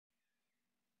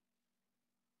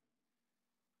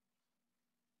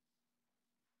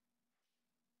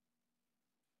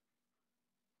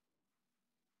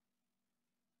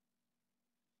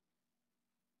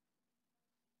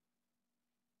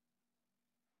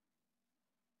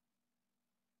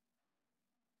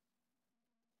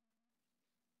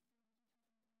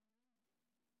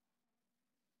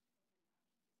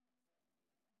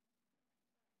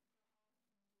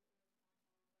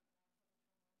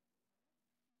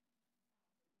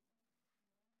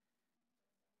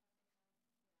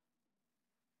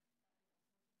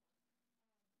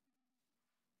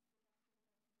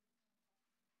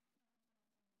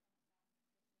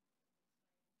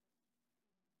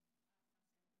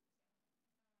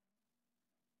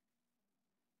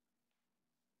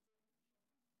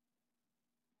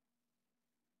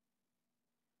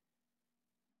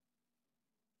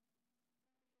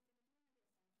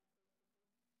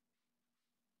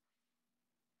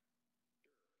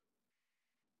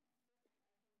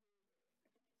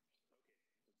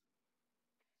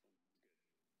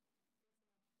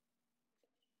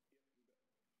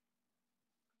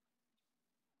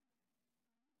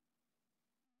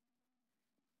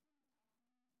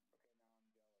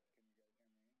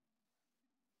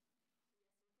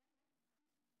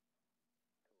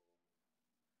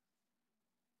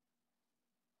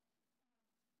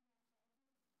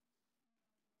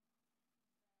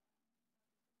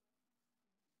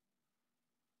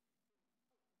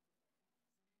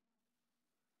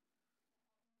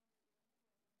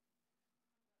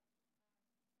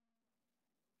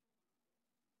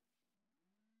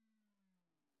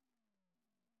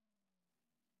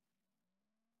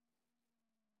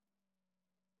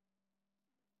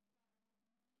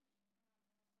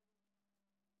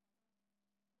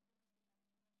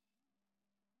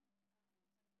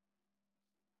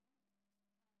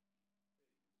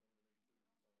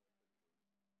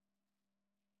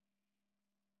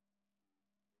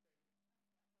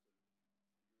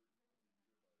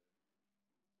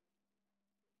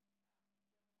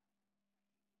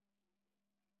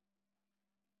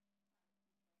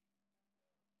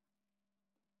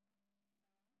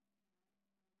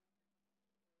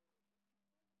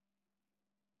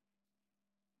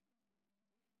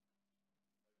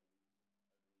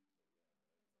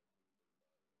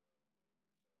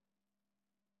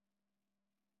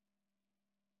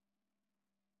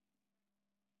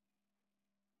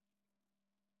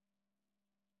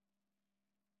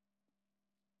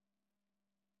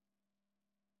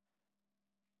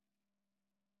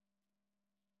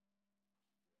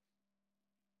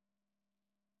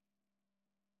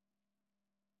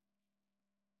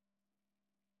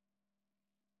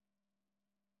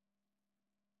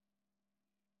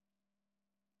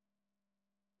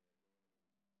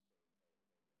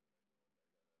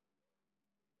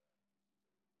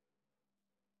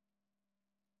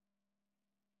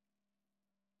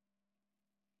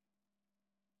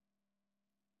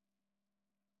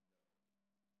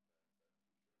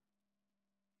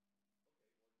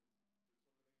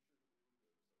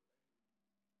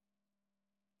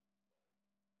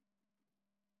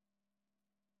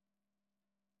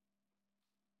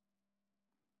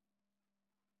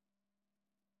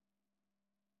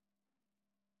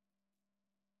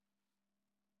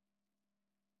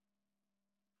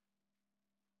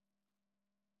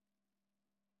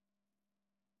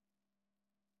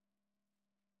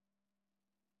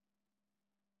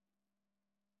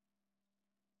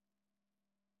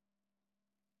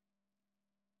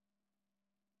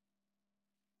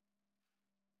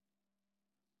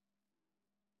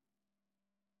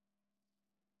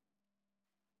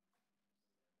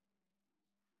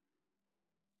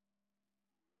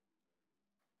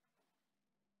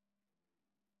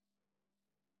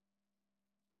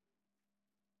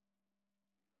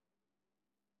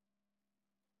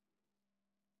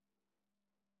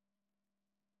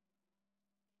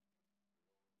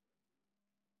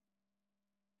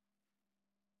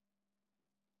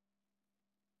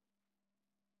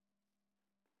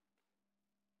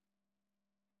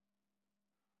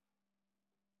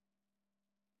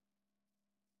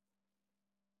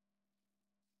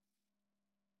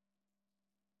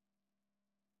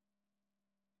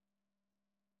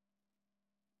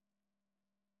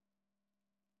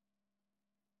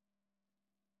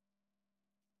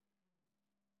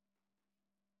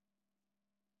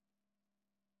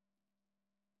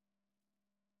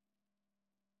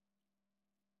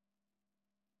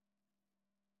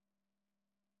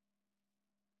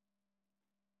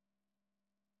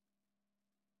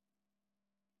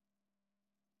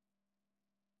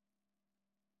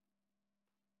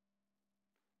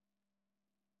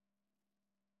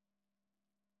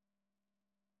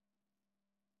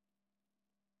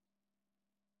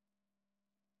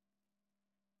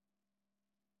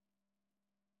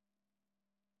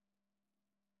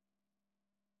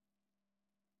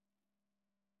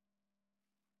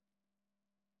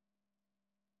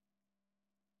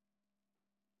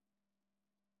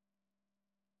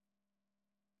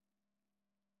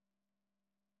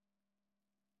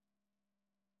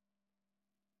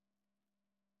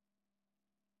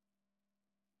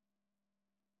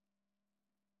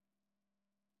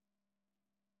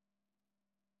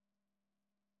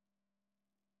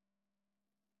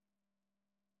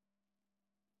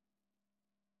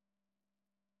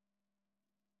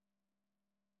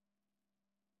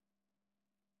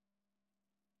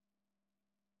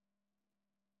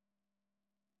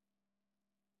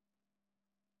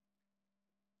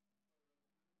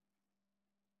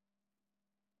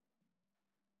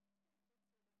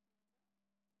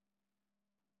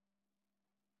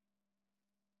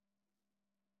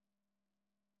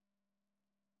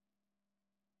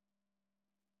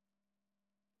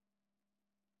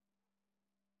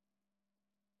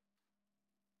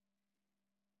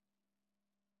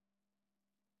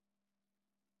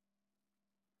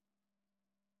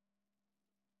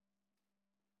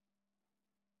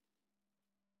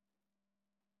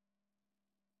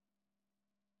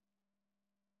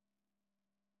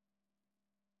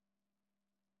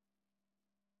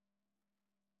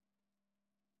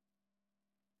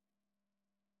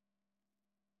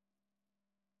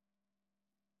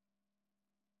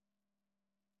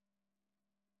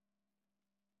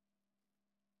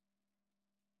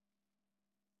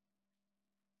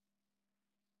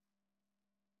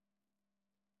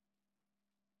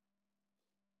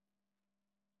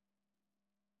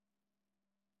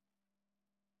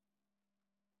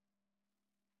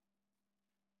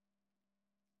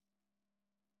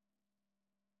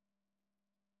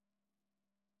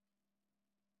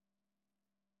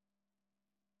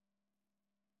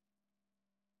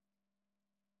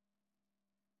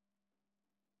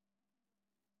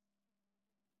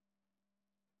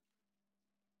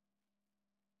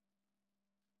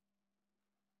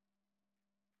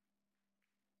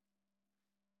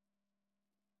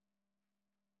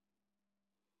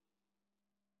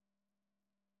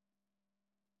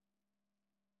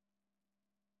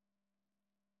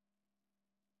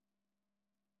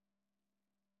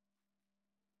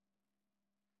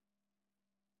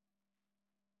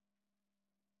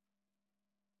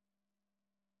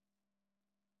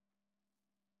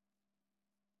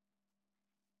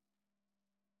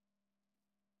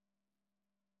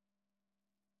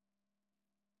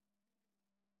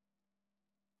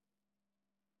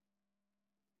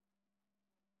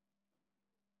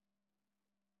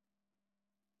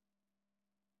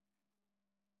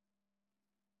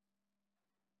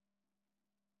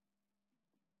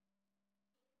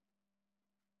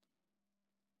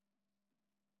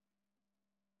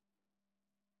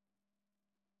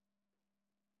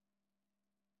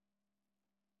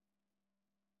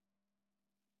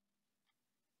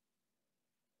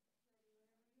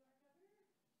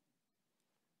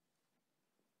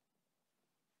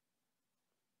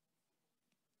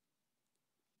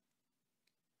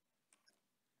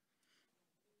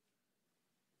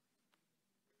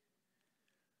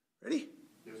Ready?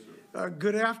 Yes, sir.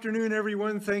 Good afternoon,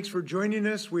 everyone. Thanks for joining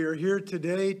us. We are here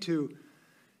today to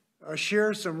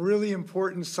share some really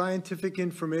important scientific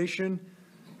information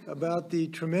about the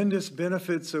tremendous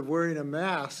benefits of wearing a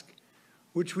mask,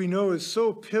 which we know is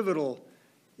so pivotal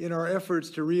in our efforts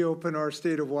to reopen our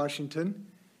state of Washington.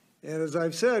 And as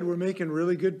I've said, we're making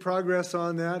really good progress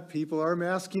on that. People are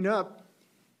masking up.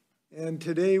 And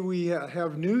today we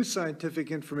have new scientific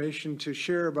information to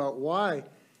share about why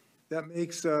that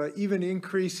makes even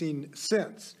increasing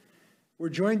sense. We're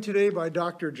joined today by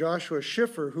Dr. Joshua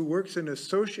Schiffer, who works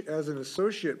as an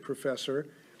associate professor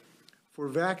for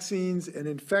vaccines and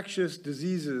infectious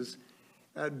diseases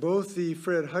at both the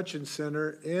Fred Hutchins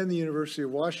Center and the University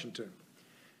of Washington.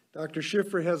 Dr.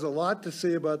 Schiffer has a lot to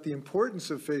say about the importance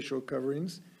of facial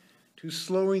coverings to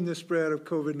slowing the spread of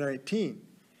COVID-19.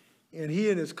 And he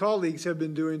and his colleagues have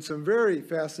been doing some very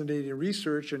fascinating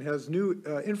research and has new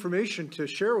information to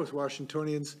share with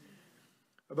Washingtonians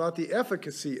about the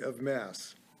efficacy of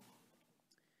masks.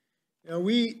 Now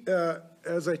we,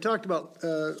 as I talked about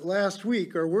last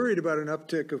week, are worried about an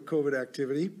uptick of COVID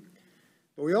activity,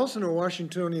 but we also know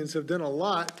Washingtonians have done a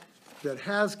lot that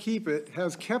has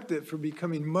kept it from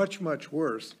becoming much, much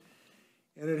worse.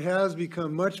 And it has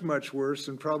become much, much worse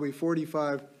in probably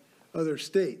 45 other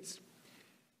states.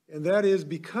 And that is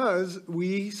because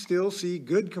we still see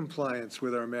good compliance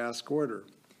with our mask order.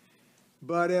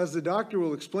 But as the doctor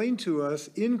will explain to us,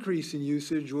 increasing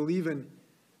usage will even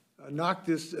knock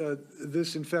this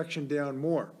infection down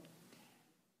more.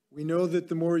 We know that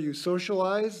the more you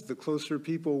socialize, the closer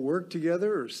people work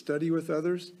together or study with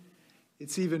others,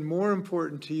 it's even more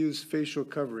important to use facial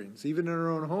coverings, even in our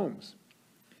own homes.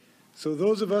 So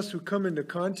those of us who come into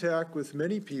contact with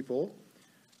many people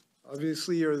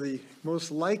obviously are the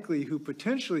most likely who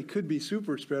potentially could be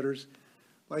super spreaders,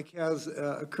 like has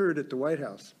occurred at the White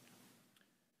House.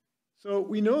 So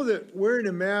we know that wearing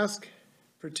a mask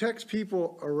protects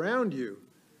people around you,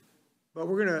 but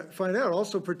we're going to find out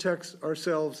also protects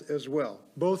ourselves as well.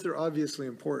 Both are obviously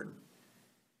important.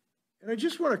 And I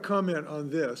just want to comment on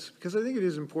this because I think it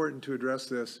is important to address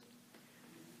this.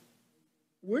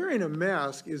 Wearing a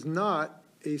mask is not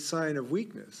a sign of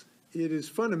weakness. It is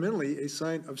fundamentally a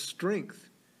sign of strength.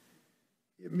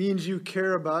 It means you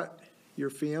care about your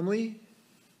family,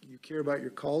 you care about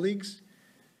your colleagues,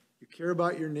 you care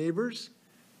about your neighbors,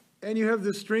 and you have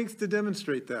the strength to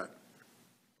demonstrate that.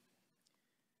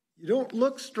 You don't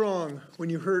look strong when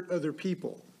you hurt other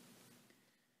people.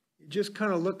 You just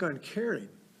kind of look uncaring.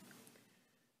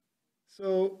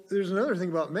 So there's another thing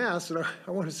about masks that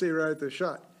I want to say right at the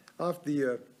shot, off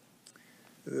the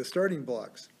starting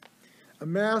blocks. A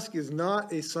mask is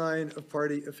not a sign of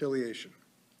party affiliation.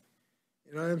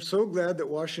 And I am so glad that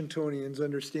Washingtonians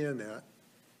understand that,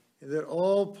 and that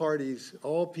all parties,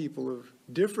 all people of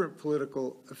different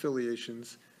political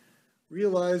affiliations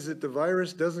realize that the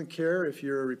virus doesn't care if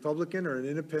you're a Republican or an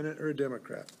independent or a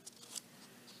Democrat.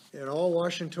 And all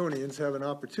Washingtonians have an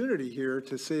opportunity here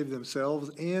to save themselves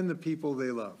and the people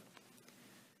they love.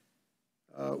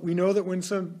 We know that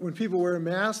when people wear a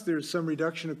mask, there's some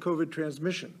reduction of COVID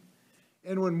transmission.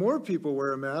 And when more people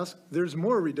wear a mask, there's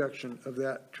more reduction of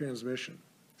that transmission,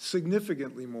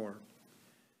 significantly more.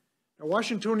 Now,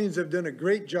 Washingtonians have done a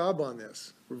great job on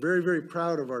this. We're very, very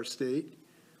proud of our state.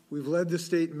 We've led the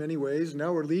state in many ways.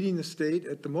 Now we're leading the state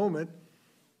at the moment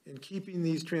in keeping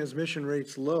these transmission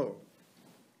rates low.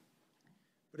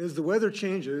 But as the weather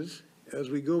changes,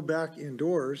 as we go back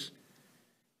indoors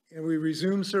and we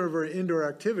resume some of our indoor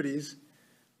activities,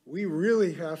 we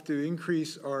really have to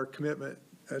increase our commitment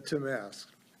to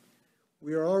masks.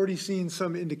 We are already seeing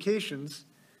some indications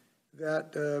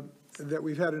that, that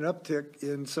we've had an uptick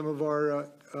in some of our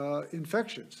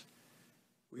infections.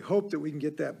 We hope that we can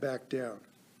get that back down.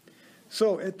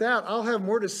 So at that, I'll have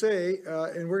more to say,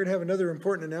 and we're going to have another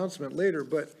important announcement later,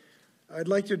 but I'd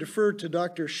like to defer to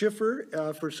Dr.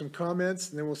 Schiffer for some comments,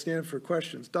 and then we'll stand for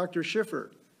questions. Dr.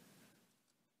 Schiffer.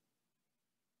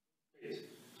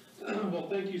 Well,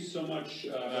 thank you so much,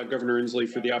 Governor Inslee,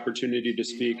 for the opportunity to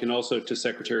speak, and also to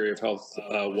Secretary of Health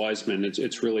Wiseman.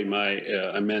 It's really my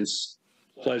immense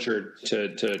pleasure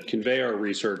to convey our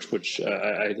research, which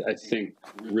I think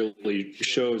really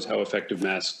shows how effective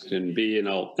masks can be. And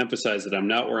I'll emphasize that I'm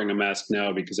not wearing a mask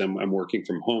now because I'm working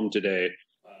from home today.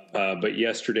 But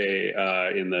yesterday,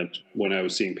 when I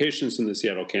was seeing patients in the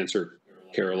Seattle Cancer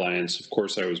Care Alliance, of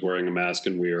course, I was wearing a mask,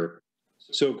 and we are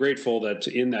so grateful that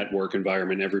in that work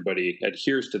environment, everybody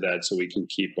adheres to that so we can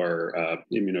keep our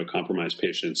immunocompromised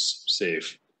patients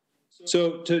safe.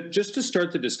 So just to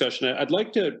start the discussion, I'd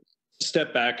like to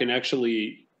step back and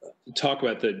actually talk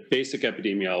about the basic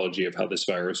epidemiology of how this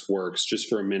virus works just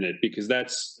for a minute, because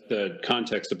that's the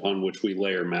context upon which we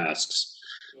layer masks.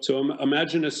 So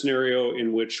imagine a scenario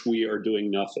in which we are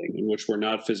doing nothing, in which we're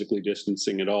not physically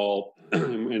distancing at all,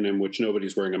 and in which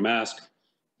nobody's wearing a mask.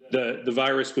 The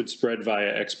virus would spread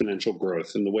via exponential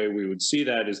growth. And the way we would see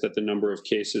that is that the number of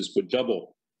cases would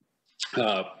double,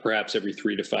 perhaps every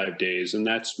 3 to 5 days. And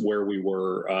that's where we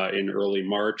were in early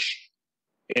March.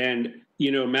 And,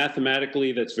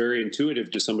 mathematically, that's very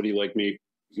intuitive to somebody like me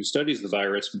who studies the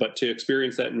virus, but to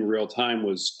experience that in real time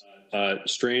was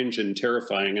strange and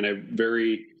terrifying. And I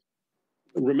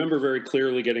remember very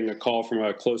clearly getting a call from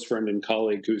a close friend and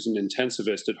colleague who's an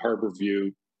intensivist at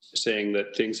Harborview saying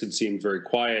that things had seemed very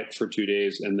quiet for 2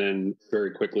 days, and then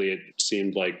very quickly it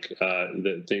seemed like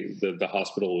the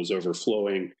hospital was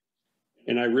overflowing.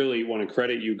 And I really want to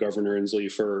credit you, Governor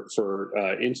Inslee, for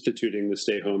instituting the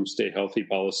stay home, stay healthy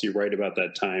policy right about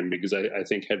that time, because I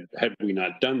think had we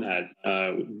not done that,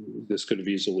 this could have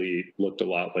easily looked a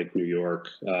lot like New York,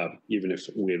 even if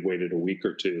we had waited a week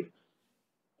or two.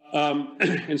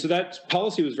 And so that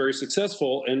policy was very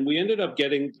successful, and we ended up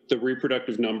getting the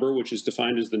reproductive number, which is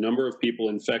defined as the number of people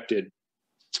infected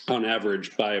on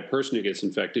average by a person who gets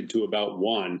infected, to about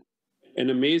 1. And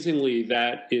amazingly,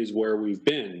 that is where we've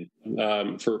been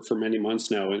for many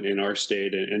months now in our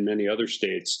state and many other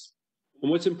states.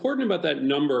 And what's important about that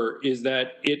number is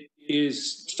that it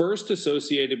is first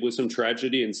associated with some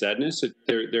tragedy and sadness.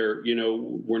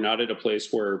 We're not at a place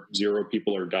where 0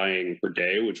 people are dying per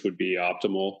day, which would be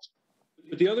optimal.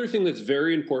 But the other thing that's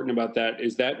very important about that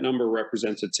is that number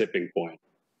represents a tipping point.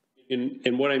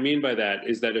 And what I mean by that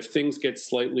is that if things get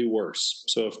slightly worse,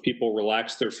 so if people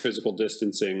relax their physical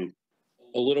distancing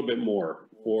a little bit more,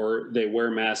 or they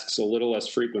wear masks a little less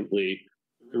frequently,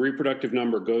 the reproductive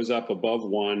number goes up above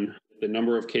 1, the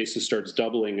number of cases starts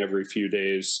doubling every few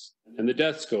days, and the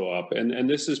deaths go up. And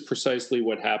this is precisely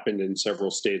what happened in several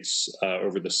states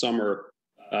over the summer,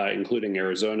 including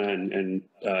Arizona and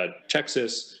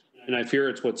Texas. And I fear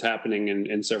it's what's happening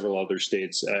in several other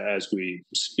states as we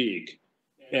speak.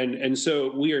 And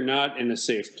so we are not in a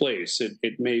safe place.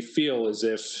 It may feel as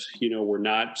if, we're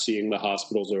not seeing the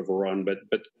hospitals overrun,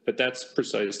 but that's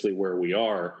precisely where we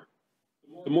are.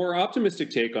 The more optimistic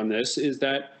take on this is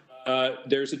that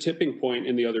there's a tipping point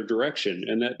in the other direction.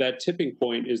 And that tipping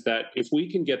point is that if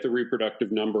we can get the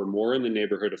reproductive number more in the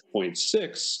neighborhood of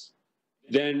 0.6,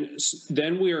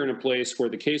 then we are in a place where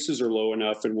the cases are low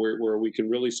enough and where we can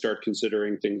really start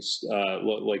considering things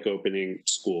like opening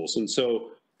schools. And so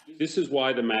this is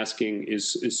why the masking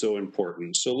is so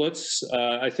important. So let's,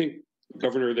 I think,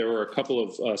 Governor, there were a couple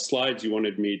of slides you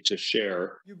wanted me to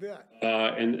share. You bet.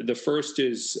 And the first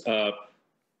is a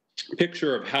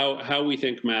picture of how we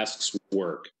think masks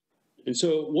work. And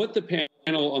so what the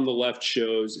panel on the left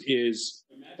shows is,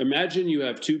 imagine you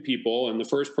have 2 people and the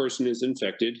first person is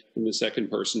infected and the second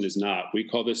person is not. We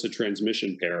call this a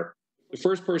transmission pair. The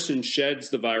first person sheds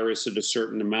the virus at a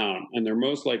certain amount, and they're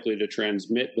most likely to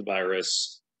transmit the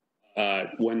virus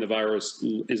when the virus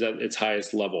is at its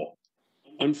highest level.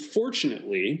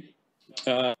 Unfortunately,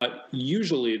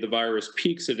 usually the virus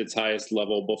peaks at its highest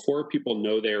level before people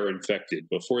know they are infected,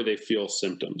 before they feel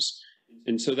symptoms.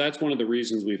 And so that's one of the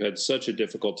reasons we've had such a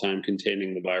difficult time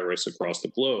containing the virus across the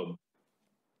globe.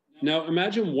 Now,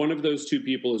 imagine one of those 2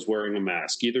 people is wearing a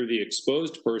mask, either the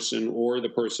exposed person or the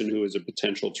person who is a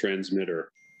potential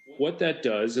transmitter. What that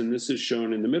does, and this is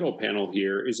shown in the middle panel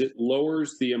here, is it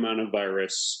lowers the amount of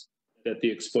virus that the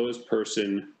exposed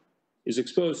person is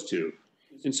exposed to.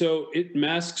 And so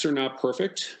masks are not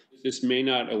perfect. This may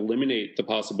not eliminate the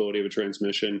possibility of a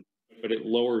transmission, but it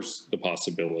lowers the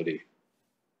possibility.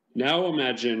 Now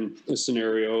imagine a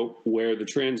scenario where the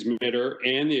transmitter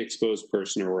and the exposed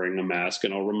person are wearing a mask.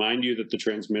 And I'll remind you that the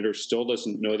transmitter still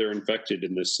doesn't know they're infected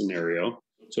in this scenario.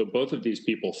 So both of these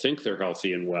people think they're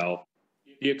healthy and well.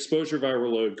 The exposure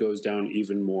viral load goes down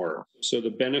even more. So the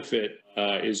benefit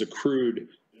is accrued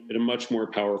at a much more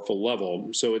powerful level.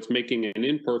 So it's making an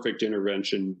imperfect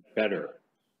intervention better.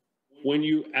 When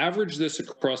you average this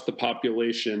across the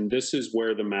population, this is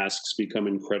where the masks become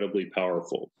incredibly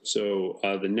powerful. So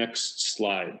the next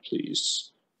slide,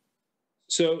 please.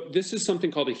 So this is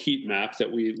something called a heat map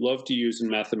that we love to use in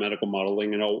mathematical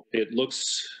modeling. And it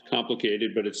looks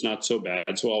complicated, but it's not so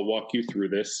bad. So I'll walk you through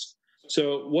this.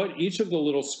 So what each of the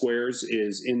little squares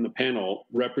is in the panel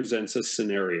represents a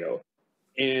scenario.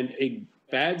 And a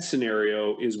bad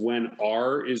scenario is when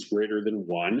R is greater than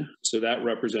 1. So that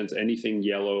represents anything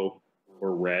yellow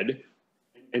or red.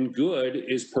 And good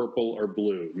is purple or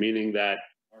blue, meaning that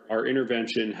our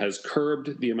intervention has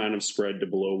curbed the amount of spread to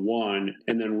below 1.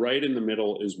 And then right in the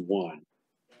middle is 1.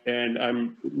 And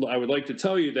I would like to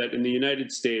tell you that in the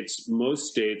United States,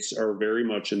 most states are very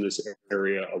much in this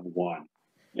area of 1.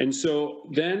 And so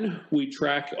then we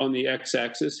track on the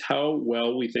x-axis how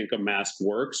well we think a mask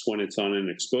works when it's on an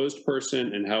exposed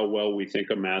person and how well we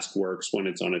think a mask works when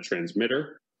it's on a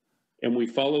transmitter. And we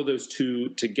follow those two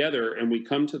together and we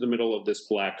come to the middle of this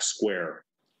black square.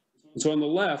 And so on the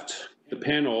left, the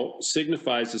panel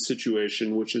signifies a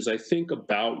situation which is, I think,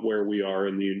 about where we are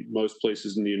in most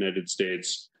places in the United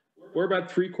States, where about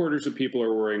 3/4 of people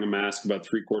are wearing a mask about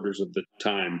 3/4 of the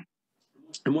time.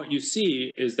 And what you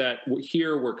see is that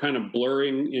here we're kind of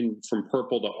blurring in from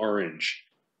purple to orange.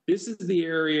 This is the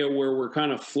area where we're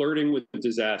kind of flirting with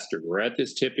disaster. We're at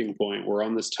this tipping point. We're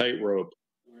on this tightrope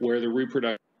where the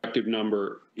reproductive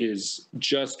number is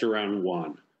just around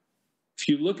 1. If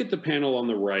you look at the panel on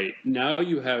the right, now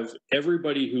you have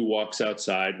everybody who walks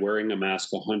outside wearing a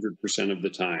mask 100% of the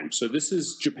time. So this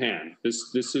is Japan.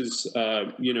 This is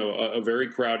a very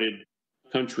crowded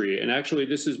country. And actually,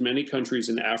 this is many countries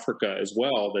in Africa as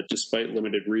well that, despite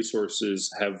limited resources,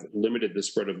 have limited the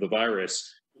spread of the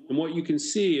virus. And what you can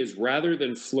see is, rather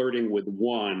than flirting with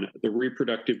 1, the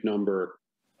reproductive number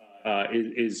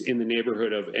is in the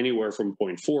neighborhood of anywhere from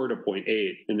 0.4 to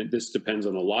 0.8. And this depends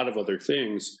on a lot of other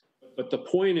things. But the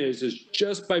point is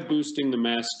just by boosting the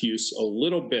mask use a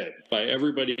little bit, by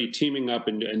everybody teaming up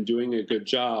and doing a good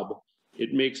job,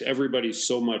 it makes everybody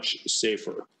so much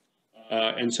safer.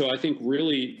 And so I think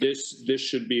really this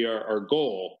should be our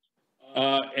goal,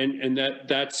 and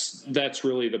that's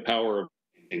really the power of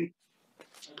it.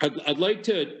 I'd like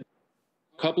to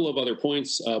a couple of other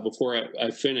points before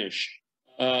I finish.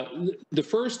 The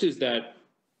first is that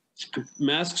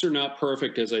masks are not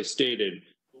perfect, as I stated,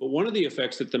 but one of the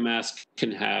effects that the mask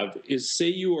can have is, say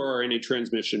you are in a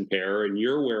transmission pair and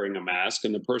you're wearing a mask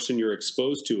and the person you're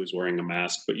exposed to is wearing a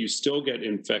mask, but you still get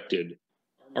infected.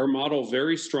 Our model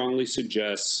very strongly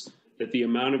suggests that the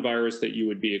amount of virus that you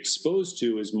would be exposed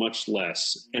to is much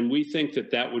less. And we think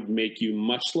that that would make you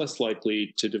much less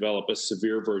likely to develop a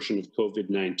severe version of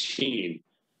COVID-19.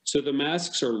 So the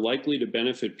masks are likely to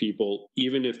benefit people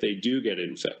even if they do get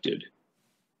infected.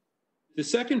 The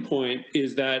second point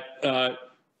is that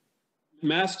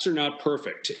masks are not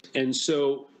perfect. And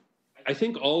so I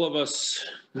think all of us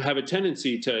have a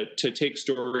tendency to take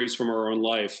stories from our own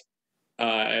life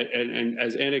and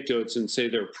as anecdotes and say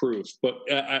they're proof. But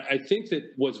I think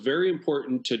that what's very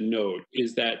important to note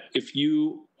is that if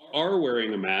you are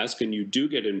wearing a mask and you do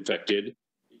get infected,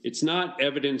 it's not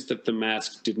evidence that the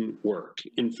mask didn't work.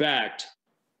 In fact,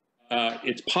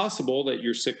 it's possible that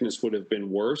your sickness would have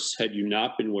been worse had you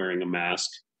not been wearing a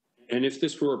mask. And if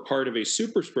this were a part of a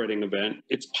super spreading event,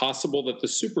 it's possible that the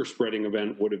super spreading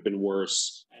event would have been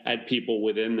worse had people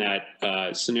within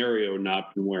that scenario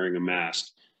not been wearing a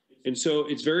mask. And so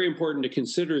it's very important to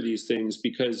consider these things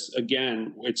because,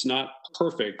 again, it's not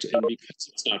perfect. And because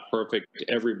it's not perfect,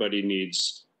 everybody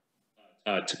needs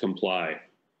to comply.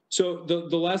 So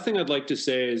the last thing I'd like to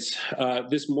say is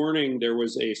this morning there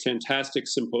was a fantastic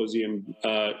symposium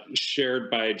shared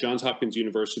by Johns Hopkins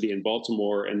University in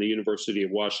Baltimore and the University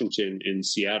of Washington in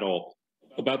Seattle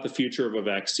about the future of a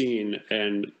vaccine.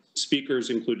 And speakers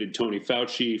included Tony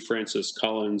Fauci, Francis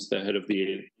Collins, the head of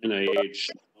the NIH,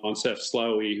 Monsef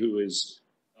Slaoui, who is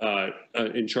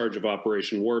in charge of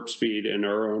Operation Warp Speed, and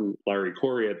our own Larry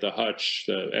Corey at the Hutch,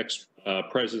 the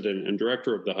ex-president and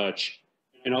director of the Hutch.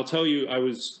 And I'll tell you, I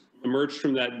emerged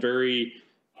from that very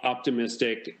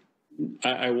optimistic.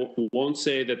 I won't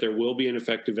say that there will be an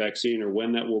effective vaccine or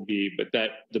when that will be, but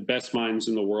that the best minds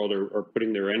in the world are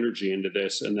putting their energy into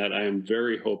this, and that I am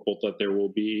very hopeful that there will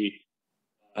be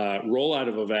rollout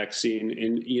of a vaccine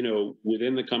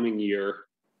within the coming year,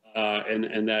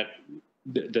 and that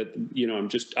I'm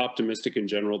just optimistic in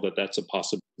general that that's a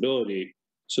possibility.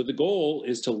 So the goal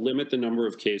is to limit the number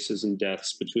of cases and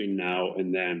deaths between now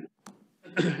and then.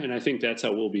 And I think that's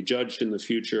how we'll be judged in the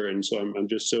future. And so I'm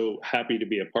just so happy to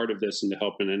be a part of this and to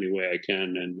help in any way I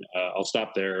can. And I'll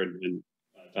stop there and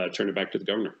turn it back to the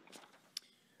governor.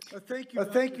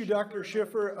 Thank you, Dr.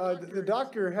 Schiffer. The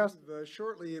doctor has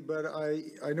shortly, but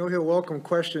I know he'll welcome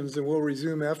questions, and we'll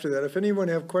resume after that. If anyone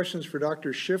have questions for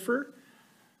Dr. Schiffer,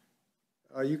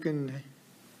 you can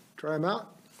try them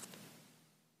out.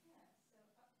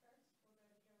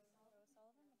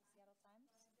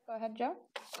 Go ahead, Joe.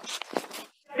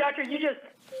 Doctor, you just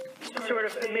sort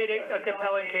of made a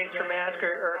compelling case for mask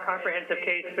or a comprehensive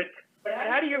case, but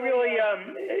how do you really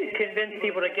convince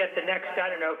people to get the next,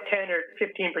 10 or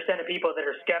 15% of people that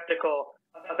are skeptical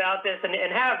about this and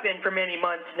have been for many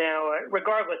months now,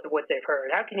 regardless of what they've heard?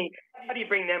 How do you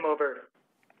bring them over?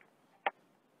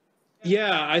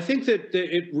 Yeah, I think that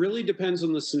it really depends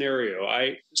on the scenario.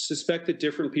 I suspect that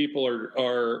different people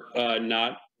are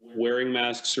not wearing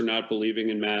masks or not believing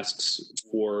in masks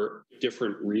for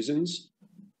different reasons.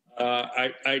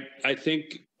 I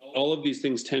think all of these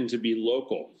things tend to be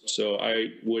local. So I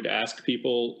would ask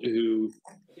people who,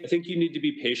 I think you need to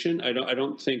be patient. I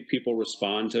don't think people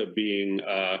respond to being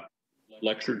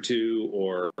lectured to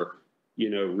or,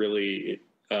 really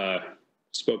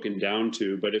spoken down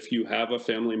to. But if you have a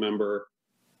family member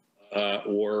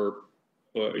or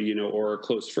a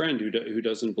close friend who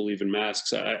doesn't believe in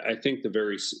masks, I think the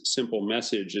very simple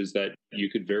message is that you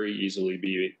could very easily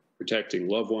be protecting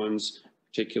loved ones,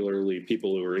 particularly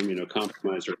people who are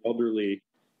immunocompromised or elderly,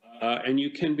 and you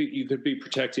could be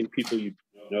protecting people you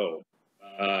don't know.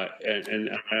 And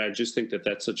I just think that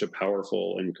that's such a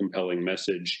powerful and compelling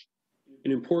message.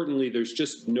 And importantly, there's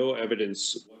just no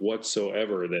evidence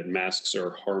whatsoever that masks are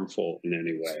harmful in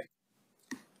any way.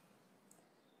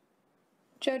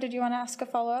 Joe, did you want to ask a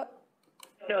follow-up?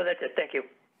 No, that's it. Thank you.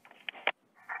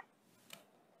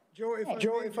 Joe,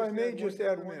 if I may just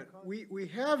add one, we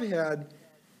have had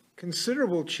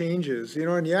considerable changes.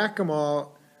 In Yakima,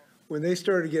 when they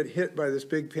started to get hit by this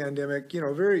big pandemic,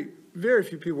 very, very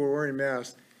few people were wearing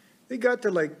masks. They got to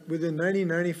like within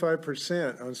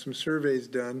 95% on some surveys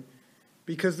done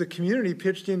because the community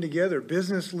pitched in together.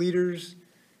 Business leaders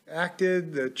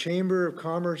acted, the Chamber of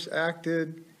Commerce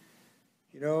acted,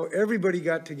 everybody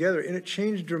got together, and it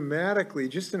changed dramatically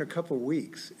just in a couple of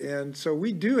weeks. And so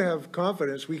we do have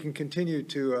confidence we can continue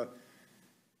to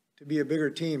be a bigger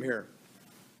team here.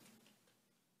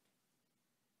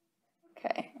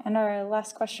 Okay, and our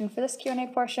last question for this Q&A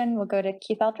portion will go to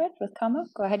Keith Eldred with COMO.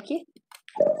 Go ahead, Keith.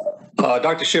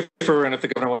 Dr. Schiffer, and if the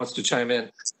governor wants to chime in,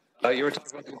 you were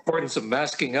talking about the importance of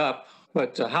masking up,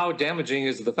 but how damaging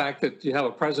is the fact that you have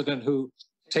a president who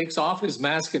takes off his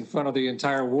mask in front of the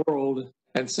entire world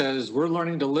and says, we're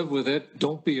learning to live with it,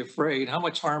 don't be afraid? How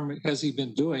much harm has he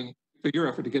been doing for your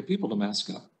effort to get people to mask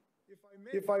up?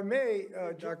 If I may,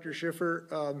 Dr. Schiffer,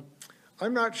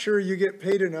 I'm not sure you get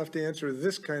paid enough to answer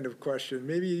this kind of question.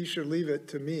 Maybe you should leave it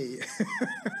to me.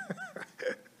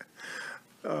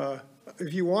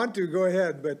 If you want to, go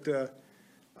ahead, but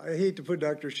I hate to put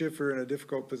Dr. Schiffer in a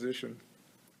difficult position.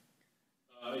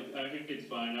 I think it's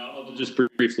fine. I'll just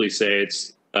briefly say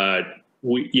it's,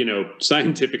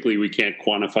 scientifically we can't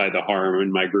quantify the harm,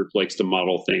 and my group likes to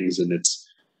model things, and it's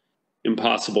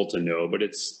impossible to know, but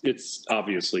it's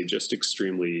obviously just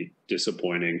extremely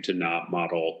disappointing to not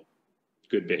model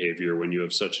good behavior when you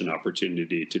have such an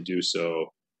opportunity to do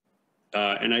so.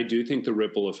 And I do think the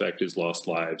ripple effect has lost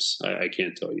lives. I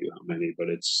can't tell you how many, but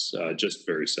it's just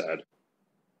very sad.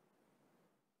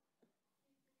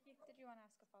 Keith, did you want to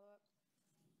ask a follow-up?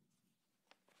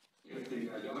 If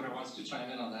the governor wants to chime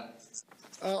in on that.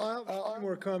 I'll have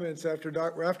more comments after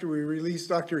we release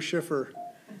Dr. Schiffer.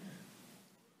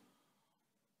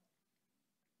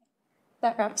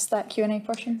 That wraps that Q&A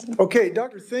portion. Okay,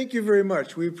 Doctor, thank you very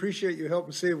much. We appreciate you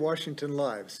helping save Washington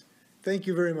lives. Thank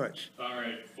you very much. All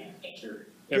right. Sure.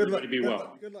 Everybody be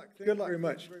well. Good luck. Good luck very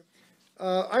much.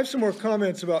 I have some more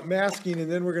comments about masking,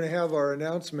 and then we're going to have our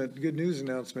announcement, good news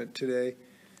announcement today.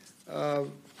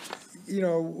 We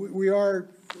are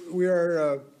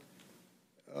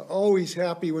always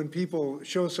happy when people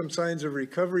show some signs of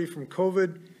recovery from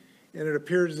COVID, and it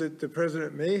appears that the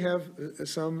president may have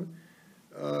some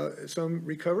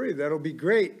recovery. That'll be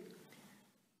great.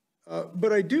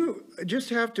 But I just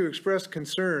have to express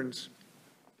concerns.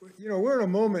 We're in a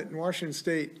moment in Washington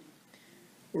State.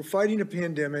 We're fighting a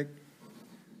pandemic.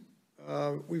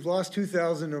 We've lost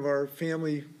 2,000 of our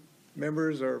family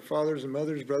members, our fathers and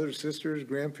mothers, brothers, sisters,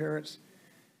 grandparents.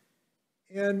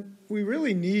 And we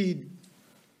really need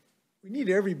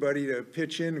everybody to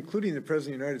pitch in, including the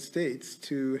President of the United States,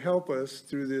 to help us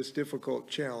through this difficult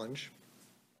challenge.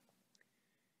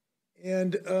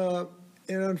 And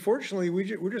unfortunately,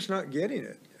 we're just not getting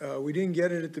it. We didn't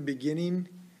get it at the beginning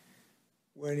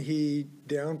when he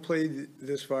downplayed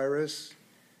this virus,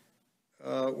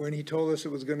 when he told us it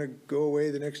was going to go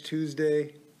away the next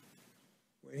Tuesday,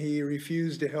 when he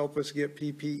refused to help us get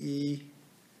PPE.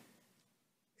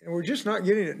 And we're just not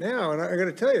getting it now. And I got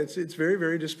to tell you, it's very,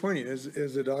 very disappointing, as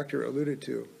the doctor alluded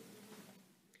to.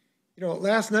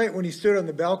 Last night when he stood on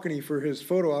the balcony for his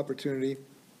photo opportunity,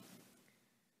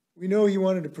 we know he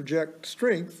wanted to project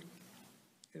strength.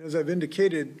 And as I've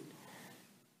indicated,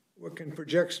 what can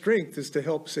project strength is to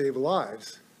help save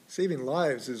lives. Saving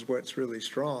lives is what's really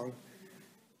strong.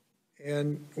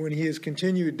 And when he has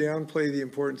continued to downplay the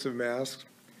importance of masks,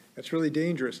 that's really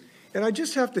dangerous. And I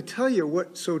just have to tell you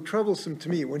what's so troublesome to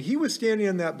me. When he was standing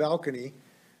on that balcony,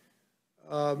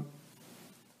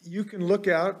 you can look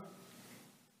out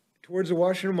towards the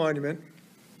Washington Monument.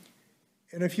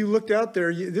 And if you looked out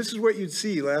there, this is what you'd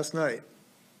see last night.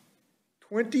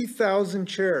 20,000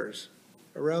 chairs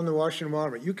around the Washington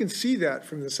Monument. You can see that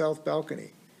from the south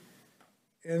balcony.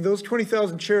 And those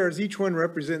 20,000 chairs, each one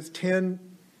represents 10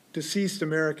 deceased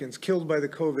Americans killed by the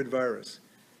COVID virus.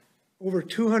 Over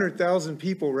 200,000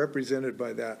 people represented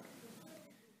by that.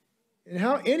 And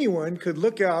how anyone could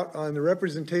look out on the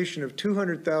representation of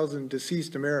 200,000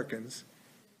 deceased Americans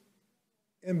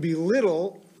and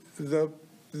belittle the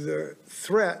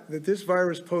threat that this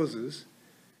virus poses,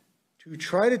 to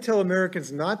try to tell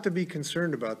Americans not to be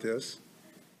concerned about this,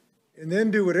 and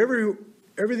then do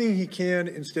everything he can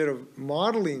instead of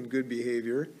modeling good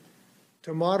behavior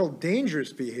to model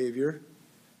dangerous behavior,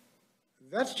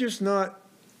 that's just not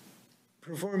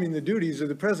performing the duties of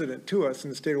the president to us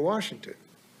in the state of Washington.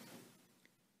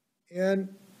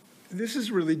 And this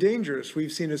is really dangerous.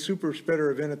 We've seen a super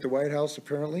spreader event at the White House,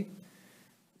 apparently.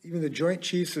 Even the Joint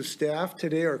Chiefs of Staff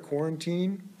today are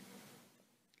quarantining.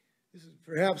 This is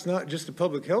perhaps not just a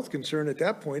public health concern. At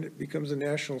that point, it becomes a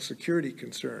national security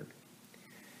concern.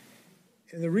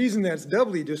 And the reason that's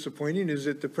doubly disappointing is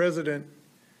that the president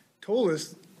told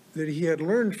us that he had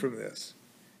learned from this.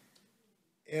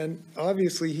 And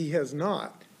obviously he has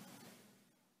not.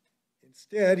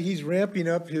 Instead, he's ramping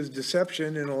up his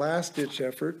deception in a last-ditch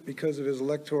effort because of his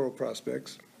electoral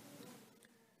prospects.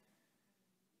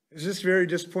 It's just very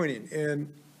disappointing.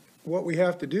 And what we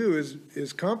have to do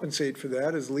is compensate for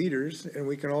that as leaders, and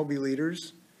we can all be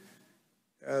leaders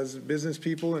as business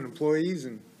people and employees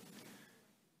and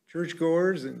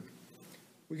churchgoers, and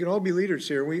we can all be leaders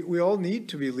here. We all need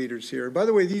to be leaders here. By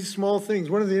the way, these small things,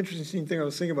 one of the interesting things I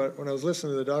was thinking about when I was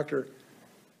listening to the doctor,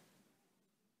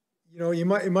 you know,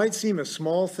 it might seem a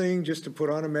small thing just to put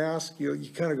on a mask. You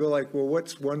kind of go like, well,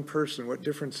 what's one person? What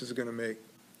difference is it going to make?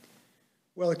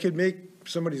 Well, it could make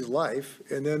somebody's life,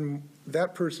 and then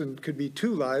that person could be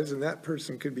 2 lives, and that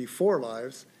person could be 4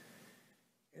 lives.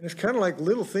 And it's kind of like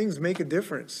little things make a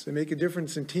difference. They make a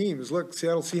difference in teams. Look,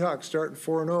 Seattle Seahawks starting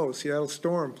 4-0, Seattle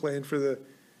Storm playing for the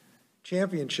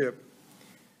championship.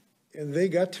 And they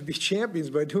got to be champions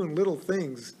by doing little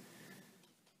things.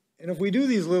 And if we do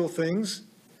these little things,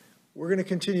 we're going to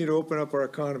continue to open up our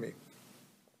economy.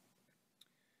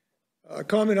 A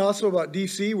comment also about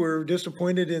DC. We're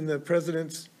disappointed in the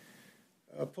president's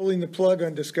pulling the plug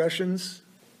on discussions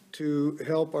to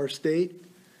help our state.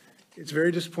 It's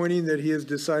very disappointing that he has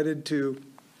decided to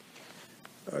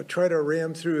try to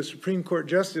ram through a Supreme Court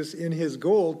justice in his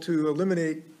goal to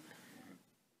eliminate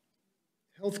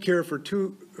health care for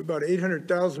about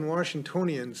 800,000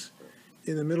 Washingtonians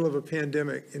in the middle of a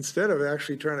pandemic, instead of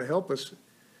actually trying to help us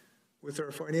with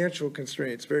our financial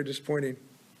constraints. Very disappointing.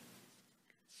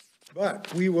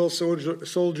 But we will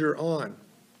soldier on.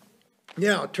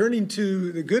 Now, turning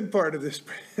to the good part of this,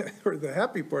 or the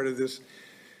happy part of this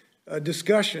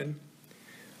discussion,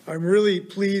 I'm really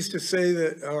pleased to say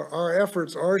that our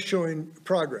efforts are showing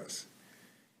progress.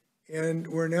 And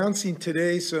we're announcing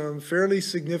today some fairly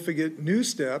significant new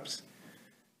steps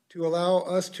to allow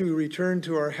us to return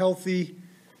to our healthy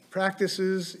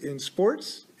practices in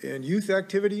sports and youth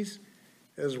activities,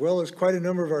 as well as quite a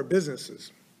number of our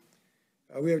businesses.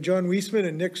 We have John Weisman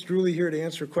and Nick Struley here to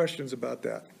answer questions about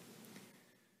that.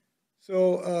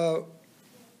 So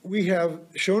we have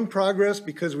shown progress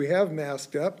because we have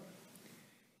masked up.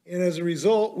 And as a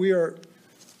result, we are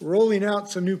rolling out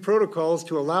some new protocols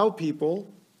to allow people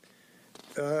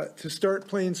to start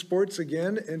playing sports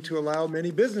again, and to allow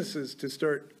many businesses to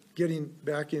start getting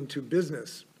back into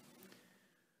business.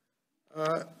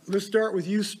 Let's start with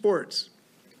youth sports.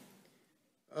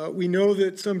 We know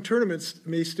that some tournaments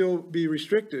may still be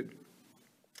restricted,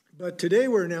 but today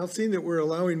we're announcing that we're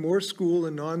allowing more school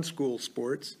and non-school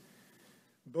sports,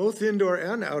 both indoor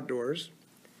and outdoors,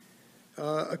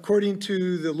 according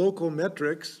to the local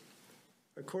metrics,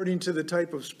 according to the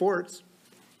type of sports,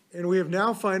 and we have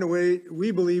now found a way,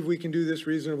 we believe we can do this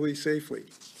reasonably safely.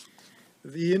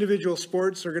 The individual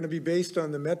sports are going to be based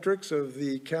on the metrics of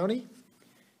the county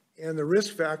and the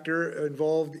risk factor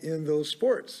involved in those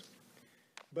sports.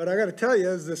 But I got to tell you,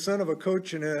 as the son of a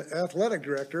coach and an athletic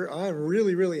director, I'm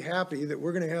really, really happy that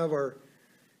we're going to have our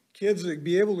kids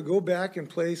be able to go back and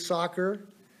play soccer,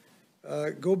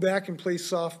 go back and play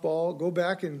softball, go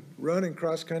back and run and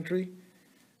cross country,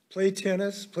 play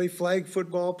tennis, play flag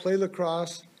football, play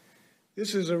lacrosse.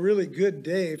 This is a really good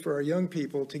day for our young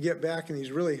people to get back in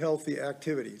these really healthy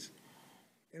activities.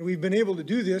 And we've been able to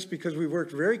do this because we've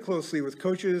worked very closely with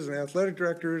coaches and athletic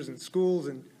directors and schools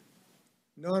and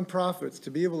nonprofits to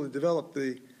be able to develop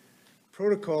the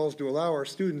protocols to allow our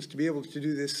students to be able to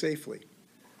do this safely.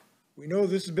 We know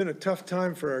this has been a tough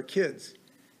time for our kids,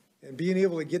 and being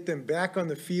able to get them back on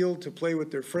the field to play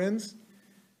with their friends,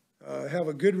 have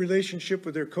a good relationship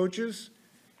with their coaches,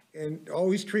 and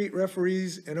always treat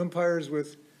referees and umpires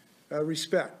with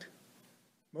respect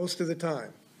most of the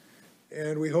time.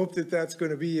 And we hope that that's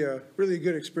going to be a really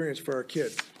good experience for our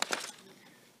kids.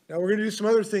 Now, we're going to do some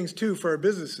other things too for our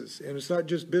businesses, and it's not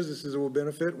just businesses that will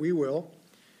benefit, we will.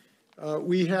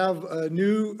 We have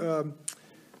new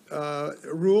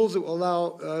rules that will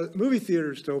allow movie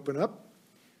theaters to open up,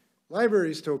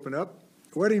 libraries to open up,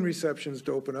 wedding receptions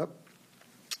to open up,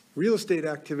 real estate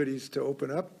activities to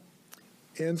open up,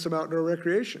 and some outdoor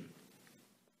recreation.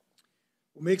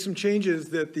 We'll make some changes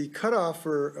that the cutoff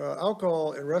for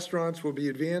alcohol in restaurants will be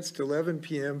advanced to 11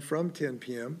 p.m. from 10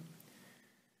 p.m.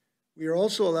 We are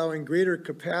also allowing greater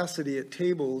capacity at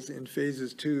tables in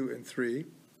phases 2 and 3.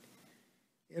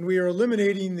 And we are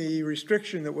eliminating the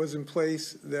restriction that was in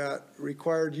place that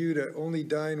required you to only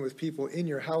dine with people in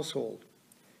your household.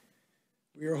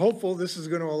 We are hopeful this is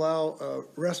going to allow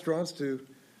restaurants to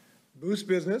boost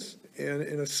business and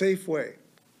in a safe way.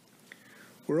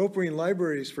 We're opening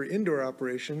libraries for indoor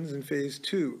operations in phase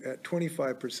 2 at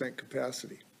 25%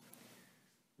 capacity.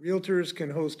 Realtors can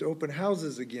host open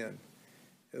houses again,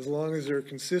 as long as they're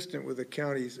consistent with the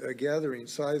county's gathering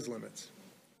size limits.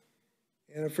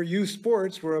 And for youth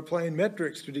sports, we're applying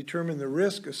metrics to determine the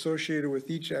risk associated with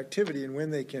each activity and when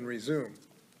they can resume.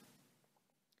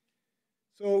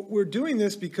 So we're doing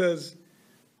this because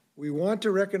we want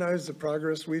to recognize the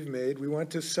progress we've made. We want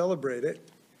to celebrate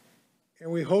it. And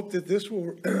we hope that this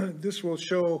will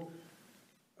show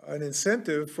an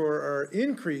incentive for our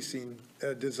increasing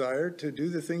desire to do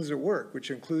the things that work, which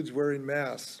includes wearing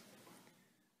masks.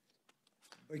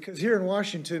 Because here in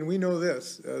Washington, we know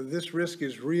this risk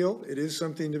is real. It is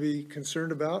something to be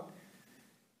concerned about,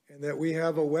 and that we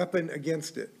have a weapon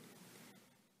against it.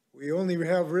 We only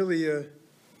have really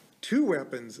 2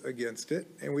 weapons against it,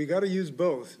 and we got to use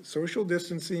both, social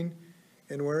distancing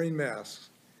and wearing masks.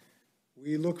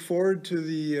 We look forward to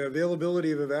the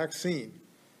availability of a vaccine,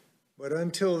 but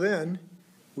until then,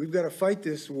 we've got to fight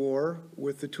this war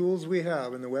with the tools we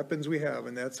have and the weapons we have,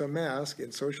 and that's a mask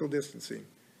and social distancing.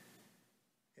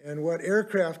 And what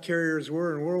aircraft carriers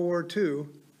were in World War II,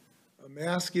 a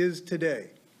mask is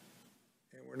today.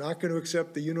 And we're not going to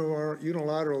accept the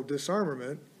unilateral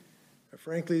disarmament,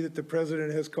 frankly, that the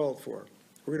president has called for.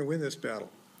 We're going to win this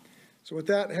battle. So with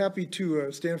that, happy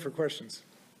to stand for questions.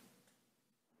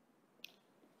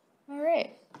 All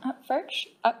right. Up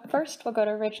first, we'll go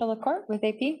to Rachel LaCourte with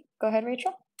AP. Go ahead,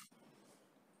 Rachel.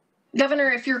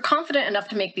 Governor, if you're confident enough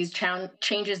to make these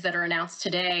changes that are announced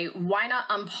today, why not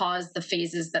unpause the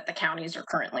phases that the counties are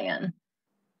currently in?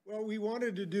 Well, we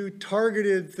wanted to do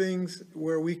targeted things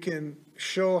where we can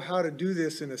show how to do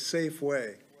this in a safe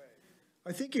way.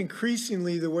 I think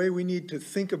increasingly the way we need to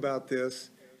think about this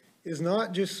is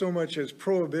not just so much as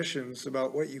prohibitions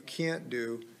about what you can't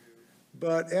do,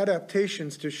 but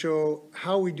adaptations to show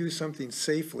how we do something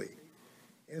safely.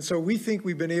 And so we think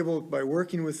we've been able, by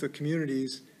working with the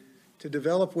communities, to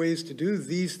develop ways to do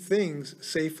these things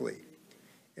safely.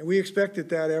 And we expect that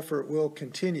that effort will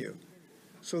continue.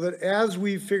 So that as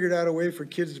we've figured out a way for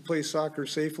kids to play soccer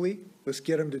safely, let's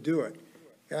get them to do it.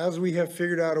 As we have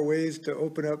figured out a ways to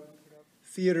open up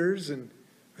theaters, and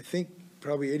I think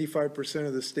probably 85%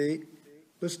 of the state,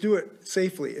 let's do it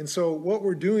safely. And so what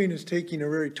we're doing is taking a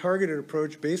very targeted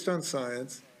approach based on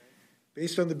science,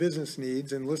 based on the business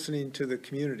needs, and listening to the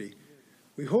community.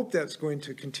 We hope that's going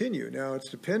to continue. Now, it's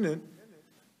dependent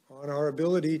on our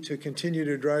ability to continue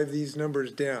to drive these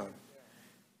numbers down.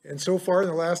 And so far in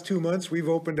the last 2 months, we've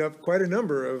opened up quite a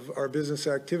number of our business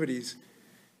activities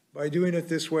by doing it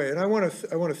this way. And I want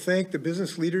to thank the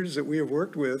business leaders that we have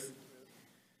worked with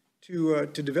to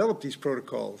develop these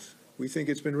protocols. We think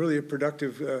it's been really a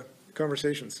productive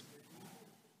conversations.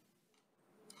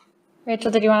 Rachel,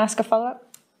 did you want to ask a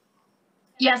follow-up?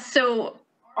 Yes, so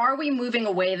are we moving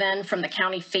away then from the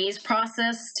county phase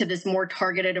process to this more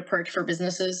targeted approach for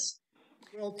businesses?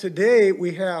 Well, today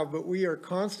we have, but we are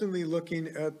constantly looking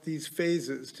at these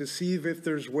phases to see if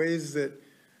there's ways that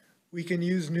we can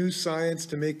use new science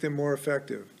to make them more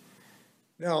effective.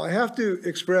 Now, I have to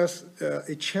express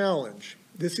a challenge.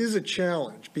 This is a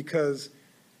challenge because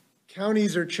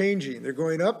counties are changing. They're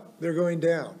going up, they're going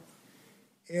down.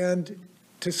 And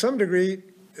to some degree,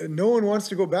 no one wants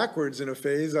to go backwards in a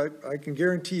phase. I can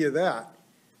guarantee you that.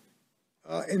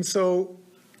 And so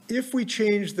if we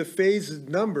change the phase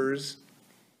numbers,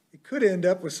 it could end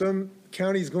up with some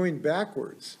counties going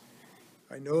backwards.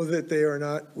 I know that they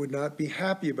would not be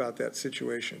happy about that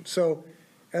situation. So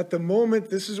at the moment,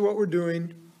 this is what we're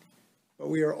doing, but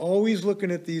we are always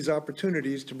looking at these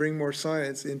opportunities to bring more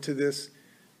science into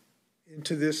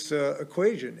into this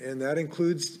equation, and that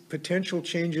includes potential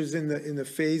changes in the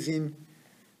phasing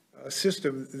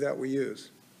system that we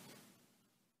use.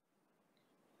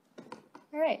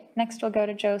 All right, next we'll go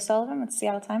to Joe Sullivan with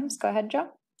Seattle Times. Go ahead, Joe.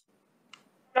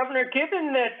 Governor,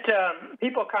 given that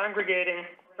people congregating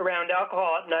around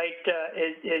alcohol at night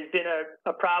has been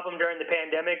a problem during the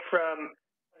pandemic, from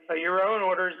your own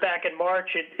orders back in March,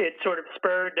 it sort of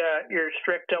spurred your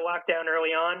strict lockdown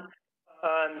early on,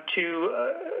 to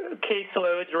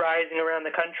caseloads rising around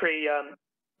the country.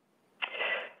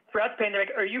 Throughout the pandemic,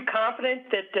 are you confident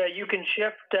that you can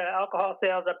shift alcohol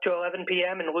sales up to 11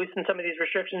 p.m. and loosen some of these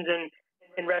restrictions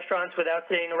in restaurants without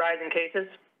seeing a rise in cases?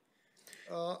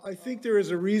 I think there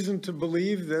is a reason to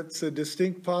believe that's a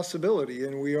distinct possibility,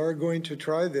 and we are going to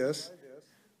try this.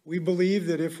 We believe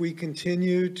that if we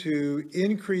continue to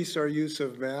increase our use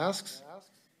of masks,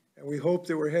 and we hope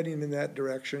that we're heading in that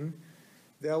direction,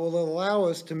 that will allow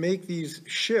us to make these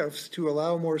shifts to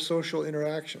allow more social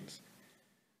interactions.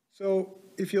 So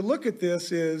if you look at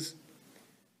this,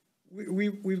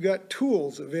 we've got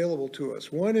tools available to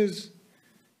us. One is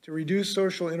to reduce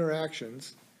social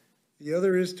interactions. The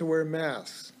other is to wear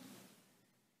masks.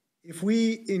 If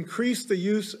we increase the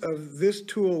use of this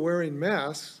tool, wearing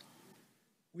masks,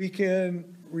 we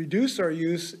can reduce our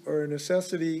use or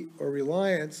necessity or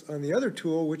reliance on the other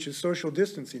tool, which is social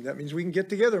distancing. That means we can get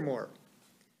together more.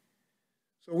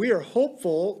 So we are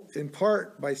hopeful, in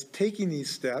part, by taking these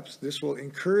steps, this will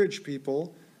encourage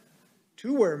people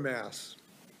to wear masks,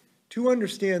 to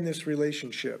understand this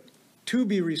relationship, to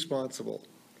be responsible.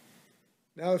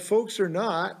 Now, if folks are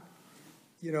not,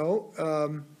 we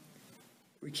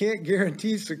can't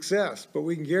guarantee success, but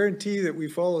we can guarantee that we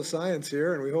follow science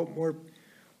here, and we hope more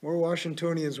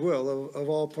Washingtonians will, of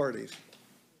all parties.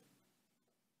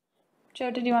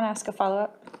 Joe, did you want to ask a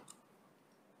follow-up?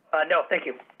 No, thank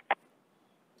you.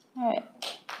 All right.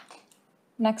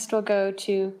 Next, we'll go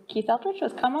to Keith Eldridge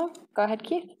with Como. Go ahead,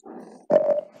 Keith.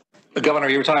 Governor,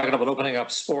 you were talking about opening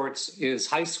up sports. Is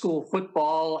high school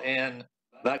football and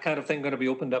that kind of thing going to be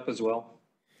opened up as well?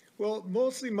 Well,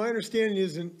 mostly my understanding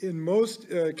is in most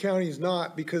counties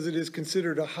not, because it is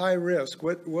considered a high risk.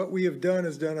 What we have done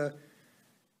is done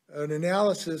an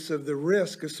analysis of the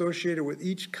risk associated with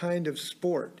each kind of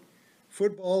sport.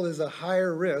 Football is a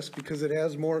higher risk because it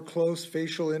has more close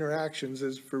facial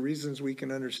interactions, for reasons we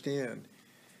can understand.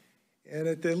 And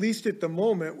at least at the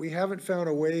moment, we haven't found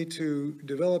a way to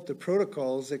develop the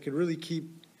protocols that can really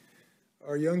keep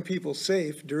our young people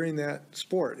safe during that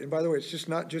sport. And by the way, it's just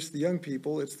not just the young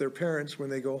people, it's their parents when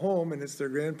they go home, and it's their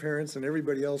grandparents and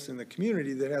everybody else in the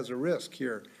community that has a risk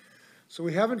here. So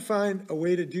we haven't found a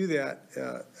way to do that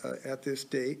at this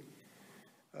date.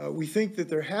 We think that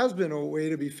there has been a way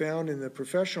to be found in the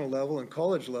professional level and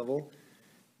college level,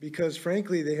 because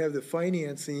frankly, they have the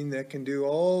financing that can do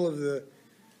all of the,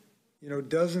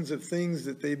 dozens of things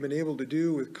that they've been able to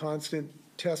do with constant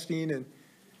testing and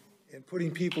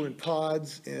putting people in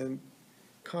pods and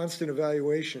constant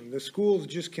evaluation. The schools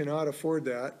just cannot afford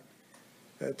that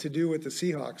to do what the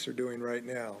Seahawks are doing right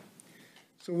now.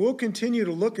 So we'll continue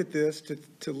to look at this,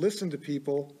 to listen to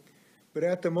people, but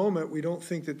at the moment, we don't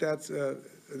think that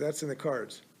that's in the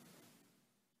cards.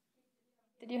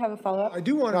 Did you have a follow-up? I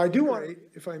do want to,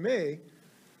 if I may,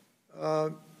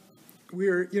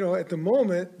 we're, at the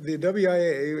moment, the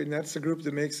WIA, and that's the group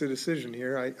that makes the decision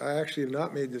here. I actually have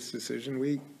not made this decision.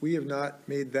 We have not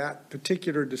made that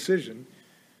particular decision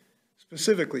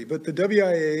specifically, but the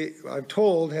WIA, I'm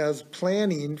told, has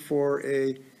planning for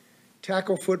a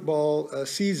tackle football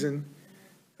season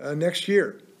next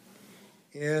year.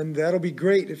 And that'll be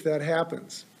great if that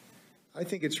happens. I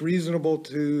think it's reasonable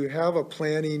to have a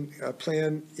plan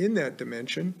in that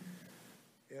dimension.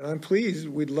 And I'm pleased.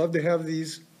 We'd love to have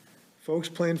these folks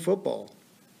playing football.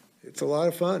 It's a lot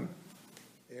of fun.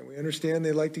 And we understand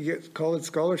they like to get college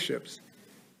scholarships.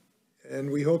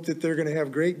 And we hope that they're going to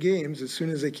have great games as soon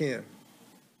as they can.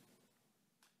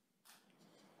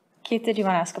 Keith, did you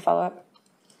want to ask a follow-up?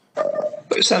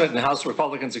 The Senate and House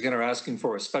Republicans again are asking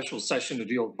for a special session to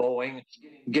deal with Boeing,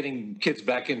 getting kids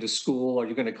back into school. Are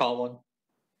you going to call one?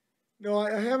 No,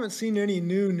 I haven't seen any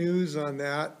new news on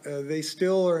that. They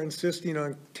still are insisting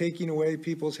on taking away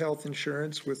people's health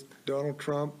insurance with Donald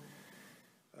Trump.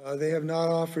 They have not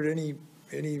offered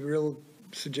any real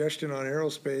suggestion on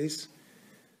aerospace.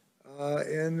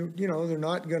 And, they're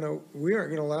not going to, we aren't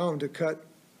going to allow them to cut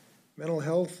mental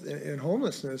health and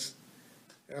homelessness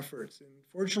efforts. And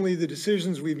fortunately, the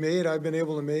decisions we've made, I've been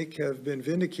able to make, have been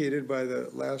vindicated by the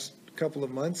last couple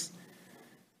of months.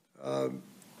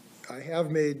 I have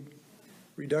made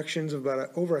reductions of about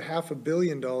over $500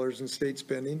 million in state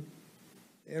spending,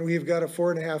 and we've got a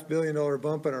 $4.5 billion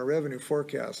bump in our revenue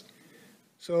forecast.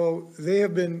 So they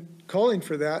have been calling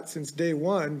for that since day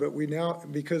one, but we now,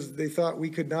 because they thought we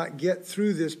could not get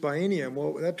through this biennium.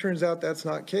 Well, that turns out that's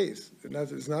not case.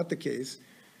 It's not the case.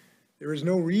 There is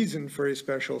no reason for a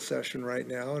special session right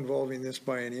now involving this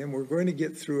biennium. We're going to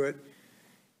get through it,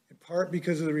 in part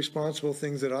because of the responsible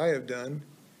things that I have done,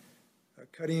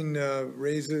 cutting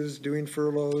raises, doing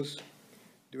furloughs,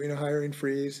 doing a hiring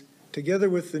freeze, together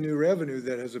with the new revenue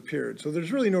that has appeared. So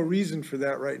there's really no reason for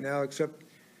that right now, except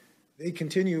they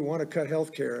continue to want to cut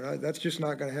health care, and that's just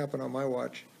not going to happen on my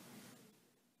watch.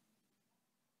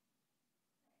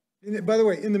 By the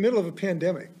way, in the middle of a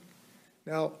pandemic.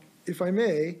 Now, if I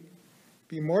may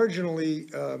be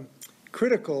marginally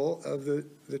critical of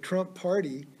the Trump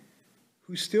party,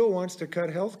 who still wants to cut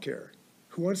health care,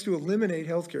 who wants to eliminate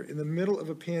health care in the middle of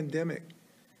a pandemic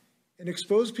and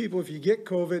expose people. If you get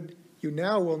COVID, you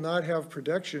now will not have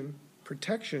protection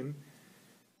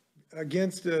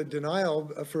against denial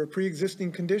for a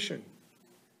pre-existing condition.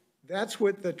 That's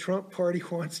what the Trump party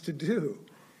wants to do.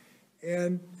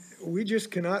 And we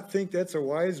just cannot think that's a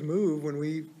wise move when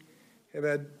we have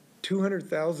had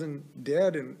 200,000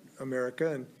 dead in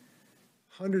America and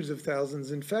hundreds of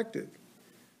thousands infected.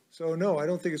 So no, I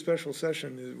don't think a special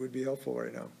session would be helpful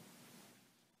right now.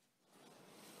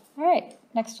 All right,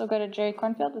 next we'll go to Jerry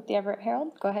Cornfield with the Everett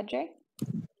Herald. Go ahead, Jerry.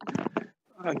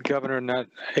 Governor, not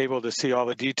able to see all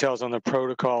the details on the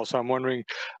protocol, so I'm wondering,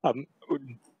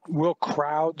 will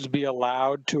crowds be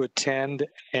allowed to attend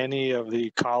any of the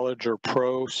college or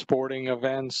pro sporting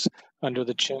events under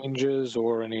the changes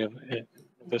or any of it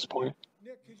at this point?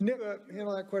 Nick, could you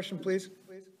handle that question, please?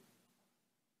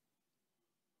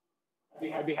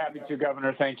 I'd be happy to,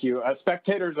 Governor. Thank you.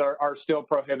 Spectators are still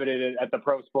prohibited at the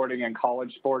pro sporting and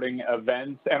college sporting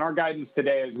events, and our guidance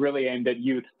today is really aimed at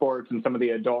youth sports and some of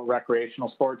the adult recreational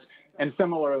sports. And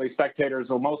similarly, spectators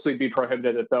will mostly be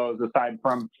prohibited at those, aside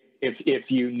from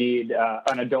if you need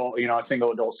an adult, a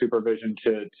single adult supervision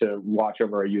to watch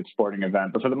over a youth sporting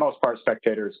event. But for the most part,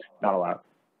 spectators not allowed.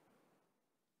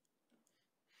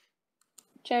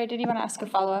 Jerry, did you want to ask a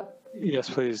follow-up? Yes,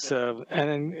 please. And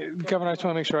then, Governor, I just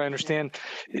want to make sure I understand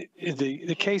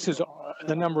the cases.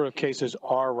 The number of cases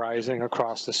are rising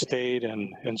across the state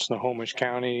and in Snohomish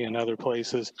County and other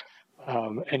places,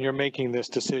 and you're making this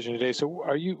decision today. So,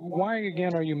 why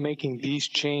again are you making these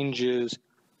changes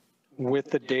with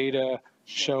the data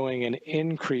showing an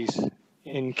increase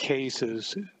in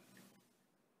cases?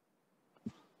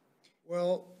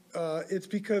 Well, it's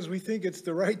because we think it's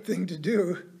the right thing to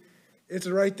do. It's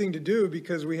the right thing to do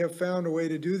because we have found a way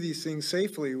to do these things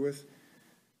safely with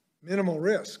minimal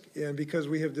risk, and because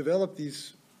we have developed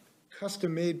these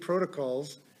custom-made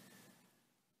protocols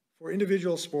for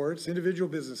individual sports, individual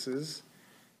businesses,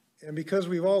 and because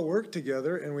we've all worked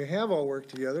together, and we have all worked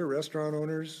together, restaurant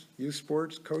owners, youth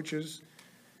sports, coaches,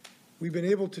 we've been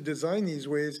able to design these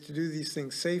ways to do these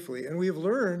things safely. And we have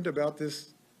learned about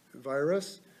this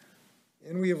virus,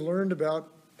 and we have learned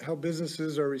about how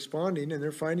businesses are responding, and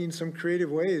they're finding some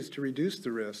creative ways to reduce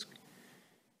the risk.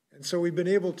 And so we've been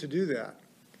able to do that.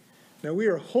 Now, we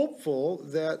are hopeful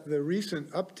that the recent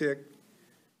uptick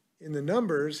in the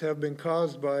numbers have been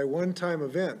caused by one-time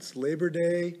events, Labor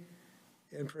Day,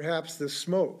 and perhaps the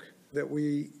smoke, that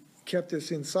we kept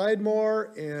us inside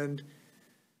more, and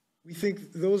we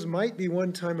think those might be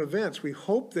one-time events. We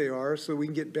hope they are, so we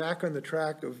can get back on the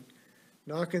track of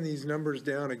knocking these numbers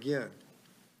down again.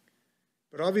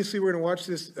 But obviously, we're going to watch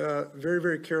this very,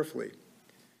 very carefully.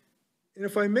 And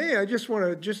if I may, I just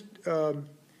want to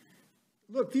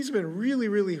look, these have been really,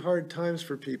 really hard times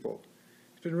for people.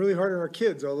 It's been really hard on our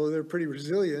kids, although they're pretty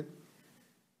resilient.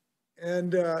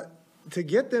 And to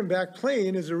get them back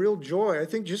playing is a real joy. I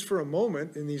think just for a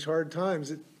moment in these hard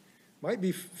times, it might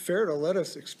be fair to let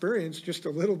us experience just a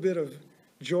little bit of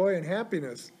joy and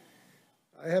happiness.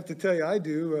 I have to tell you, I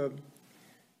do.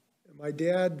 My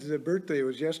dad's birthday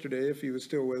was yesterday, if he was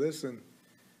still with us, and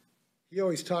he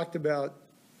always talked about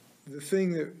the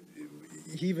thing that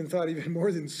he even thought even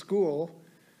more than school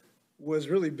was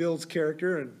really Bill's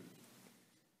character and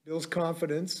Bill's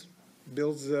confidence.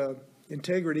 Bill's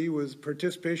integrity was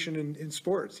participation in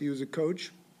sports. He was a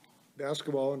coach,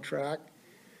 basketball and track,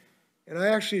 and I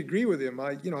actually agree with him.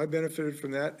 I benefited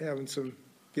from that, getting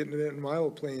to that in my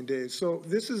old playing days. So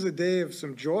this is a day of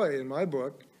some joy in my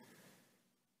book.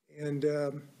 And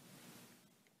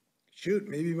shoot,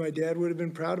 maybe my dad would have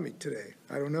been proud of me today.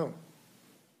 I don't know.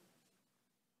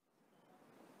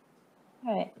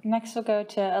 All right, next we'll go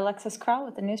to Alexis Krall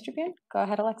with the News Tribune. Go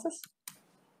ahead, Alexis.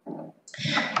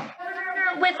 Governor,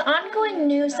 Governor, with ongoing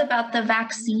news about the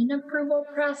vaccine approval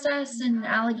process and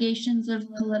allegations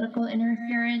of political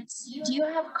interference, do you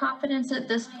have confidence at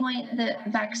this point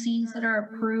that vaccines that are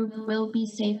approved will be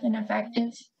safe and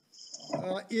effective?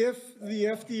 If the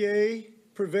FDA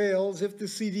prevails, if the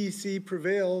CDC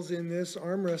prevails in this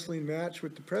arm wrestling match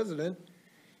with the president,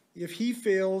 if he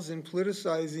fails in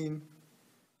politicizing,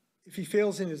 if he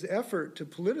fails in his effort to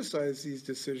politicize these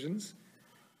decisions,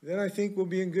 then I think we'll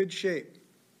be in good shape.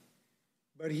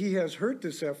 But he has hurt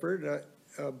this effort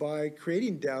by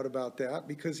creating doubt about that,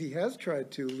 because he has tried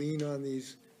to lean on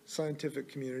these scientific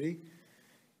community,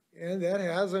 and that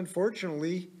has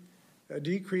unfortunately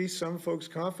decreased some folks'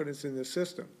 confidence in this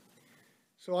system.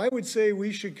 So I would say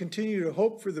we should continue to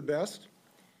hope for the best,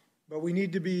 but we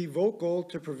need to be vocal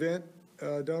to prevent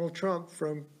Donald Trump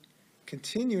from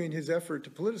continuing his effort to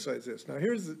politicize this. Now,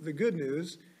 here's the good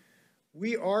news.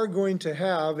 We are going to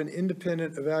have an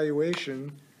independent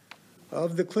evaluation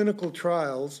of the clinical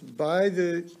trials by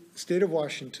the state of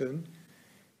Washington.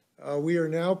 We are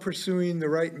now pursuing the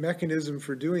right mechanism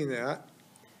for doing that.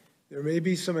 There may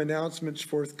be some announcements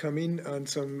forthcoming on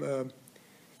some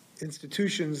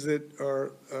institutions that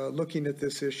are looking at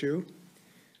this issue.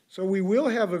 So we will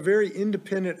have a very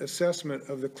independent assessment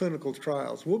of the clinical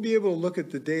trials. We'll be able to look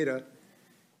at the data.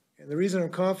 And the reason I'm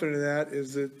confident of that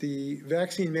is that the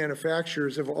vaccine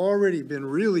manufacturers have already been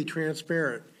really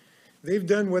transparent. They've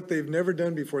done what they've never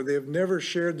done before. They have never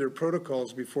shared their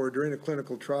protocols before during a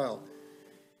clinical trial.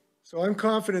 So I'm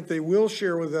confident they will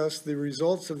share with us the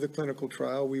results of the clinical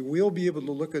trial. We will be able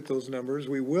to look at those numbers.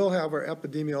 We will have our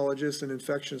epidemiologists and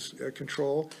infectious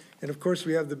control. And of course,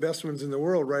 we have the best ones in the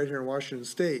world right here in Washington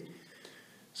State.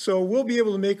 So we'll be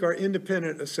able to make our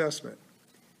independent assessment.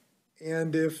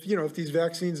 And if these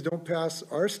vaccines don't pass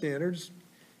our standards,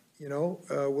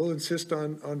 we'll insist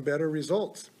on better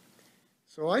results.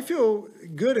 So I feel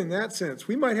good in that sense.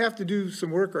 We might have to do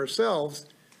some work ourselves,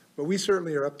 but we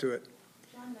certainly are up to it.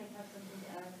 John might have something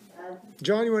to add.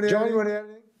 John, you want to add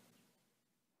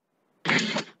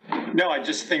anything? No, I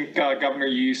just think, Governor,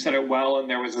 you said it well, and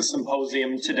there was a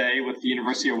symposium today with the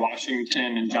University of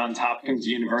Washington and Johns Hopkins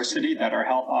University that our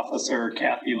health officer,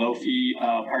 Kathy Lofi,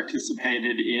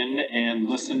 participated in and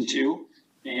listened to.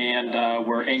 And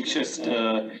we're anxious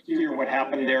to hear what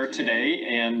happened there today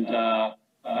and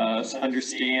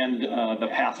understand the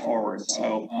path forward.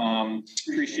 So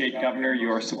appreciate, Governor,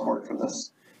 your support for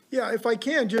this. Yeah, if I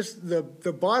can, just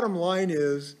the bottom line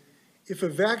is, if a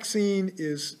vaccine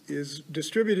is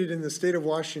distributed in the state of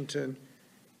Washington,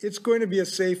 it's going to be a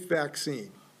safe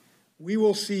vaccine. We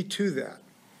will see to that.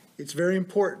 It's very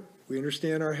important. We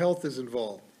understand our health is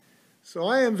involved. So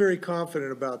I am very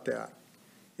confident about that.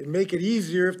 It'd make it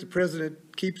easier if the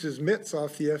president keeps his mitts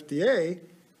off the FDA,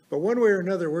 but one way or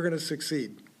another, we're going to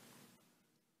succeed.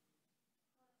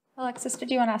 Alexis, did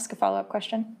you want to ask a follow-up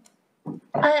question?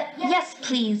 Yes,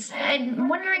 please. I'm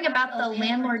wondering about the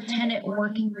landlord-tenant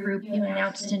working group you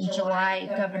announced in July,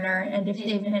 Governor, and if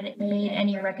they've made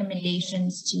any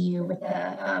recommendations to you with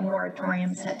the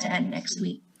moratorium set to end next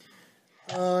week.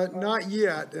 Not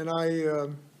yet,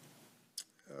 and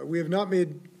we have not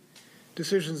made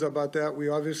decisions about that. We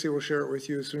obviously will share it with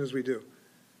you as soon as we do.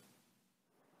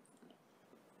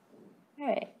 All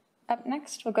right. Up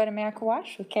next, we'll go to Mayor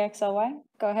Kawash with KXLY.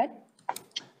 Go ahead.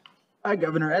 Hi,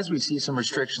 Governor. As we see some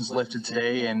restrictions lifted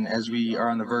today and as we are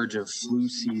on the verge of flu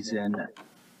season,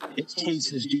 if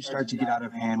cases do start to get out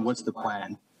of hand, what's the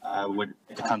plan when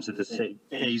it comes to this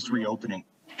phased reopening?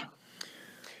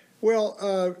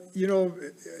 Well,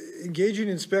 engaging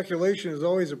in speculation is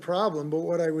always a problem, but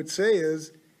what I would say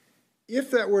is, if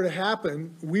that were to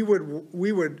happen, we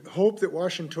would hope that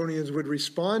Washingtonians would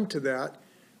respond to that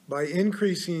by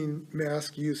increasing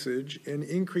mask usage and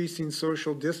increasing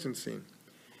social distancing.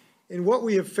 And what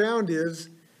we have found is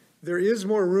there is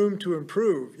more room to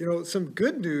improve. Some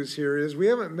good news here is we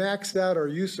haven't maxed out our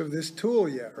use of this tool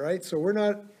yet, right? So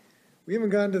we haven't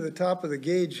gone to the top of the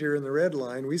gauge here in the red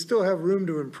line. We still have room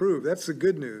to improve. That's the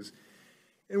good news.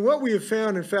 And what we have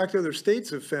found, in fact, other states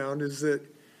have found, is that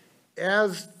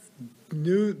as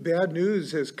bad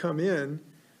news has come in,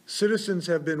 citizens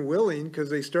have been willing, because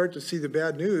they start to see the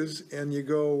bad news and you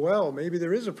go, well, maybe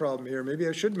there is a problem here. Maybe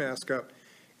I should mask up.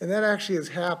 And that actually has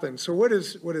happened. So what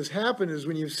has happened is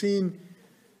when you've seen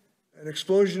an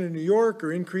explosion in New York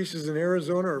or increases in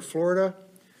Arizona or Florida,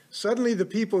 suddenly the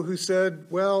people who said,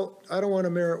 well, I don't want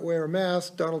to wear a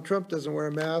mask, Donald Trump doesn't wear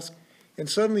a mask, and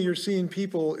suddenly you're seeing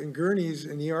people in gurneys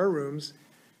in ER rooms,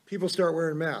 people start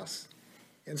wearing masks.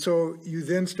 And so you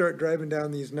then start driving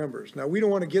down these numbers. Now, we don't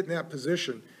want to get in that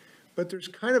position, but there's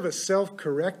kind of a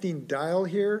self-correcting dial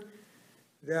here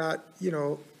that,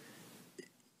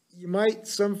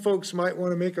 some folks might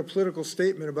want to make a political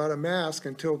statement about a mask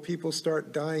until people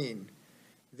start dying.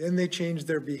 Then they change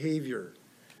their behavior.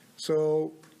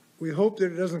 So we hope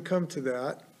that it doesn't come to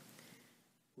that.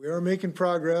 We are making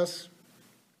progress,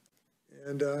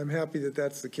 and I'm happy that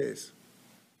that's the case.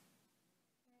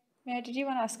 Mayor, did you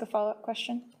want to ask a follow-up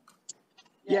question?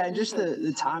 Yeah, and just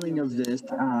the timing of this,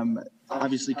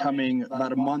 obviously coming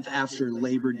about a month after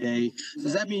Labor Day,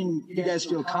 does that mean you guys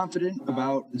feel confident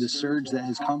about the surge that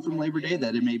has come from Labor Day,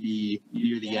 that it may be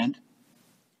near the end?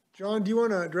 John, do you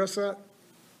want to address that?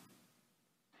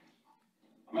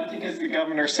 I think as the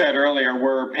governor said earlier,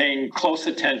 we're paying close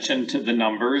attention to the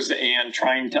numbers and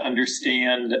trying to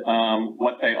understand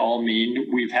what they all mean.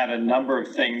 We've had a number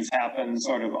of things happen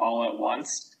sort of all at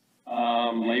once.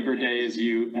 Labor Day, as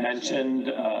you mentioned,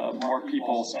 more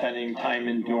people spending time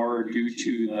indoor due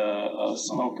to the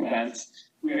smoke events.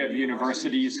 We have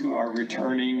universities who are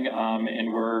returning,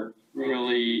 and we're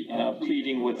really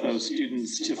pleading with those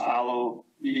students to follow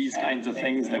these kinds of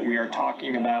things that we are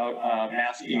talking about,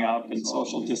 masking up and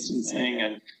social distancing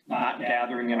and not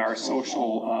gathering in our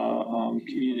social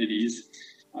communities.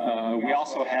 We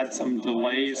also had some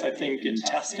delays, I think, in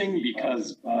testing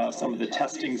because some of the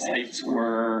testing sites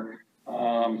were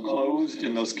closed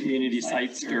in those community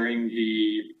sites during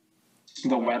the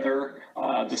weather,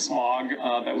 the smog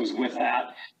that was with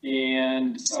that.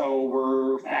 And so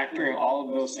we're factoring all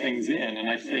of those things in, and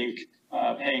I think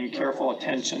paying careful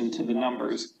attention to the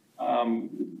numbers.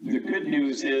 The good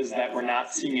news is that we're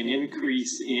not seeing an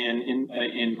increase in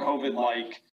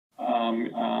COVID-like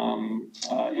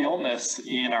illness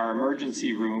in our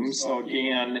emergency rooms. So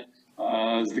again,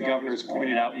 as the governor's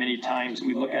pointed out many times,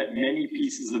 we look at many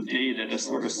pieces of data to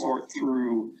sort of sort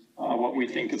through what we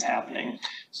think is happening.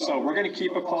 So we're going to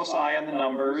keep a close eye on the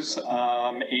numbers,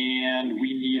 and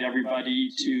we need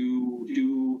everybody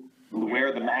to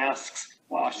wear the masks,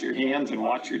 wash your hands, and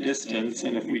watch your distance.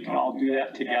 And if we can all do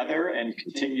that together and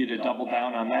continue to double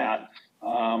down on that,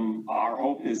 our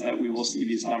hope is that we will see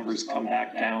these numbers come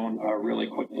back down really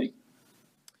quickly.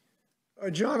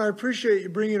 John, I appreciate you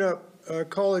bringing up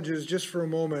colleges just for a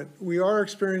moment. We are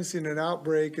experiencing an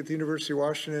outbreak at the University of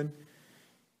Washington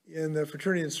in the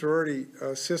fraternity and sorority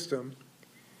system.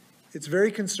 It's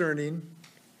very concerning,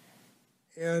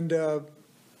 and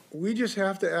we just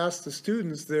have to ask the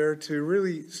students there to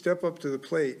really step up to the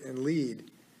plate and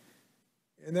lead.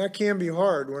 And that can be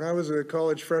hard. When I was a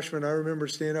college freshman, I remember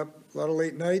staying up a lot of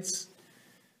late nights,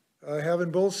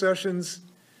 having both sessions,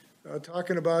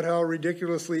 talking about how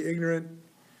ridiculously ignorant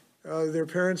their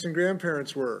parents and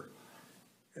grandparents were.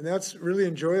 And that's really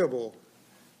enjoyable.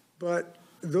 But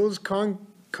those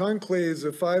conclaves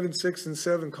of 5 and 6 and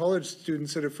 7 college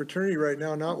students at a fraternity right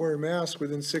now not wearing masks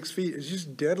within 6 feet is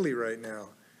just deadly right now.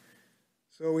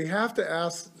 So we have to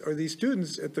ask, are these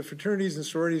students at the fraternities and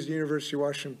sororities at the University of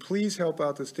Washington, please help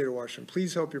out the state of Washington.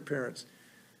 Please help your parents.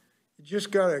 You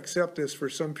just got to accept this for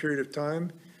some period of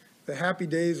time. The happy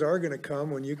days are going to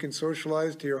come when you can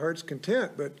socialize to your heart's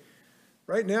content. But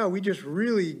right now, we just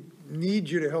really need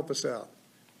you to help us out.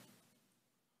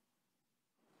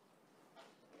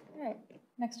 All right.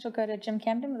 Next, we'll go to Jim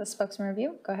Camden with a spokesman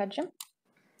review. Go ahead, Jim.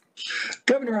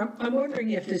 Governor, I'm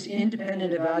wondering if this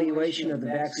independent evaluation of the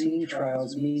vaccine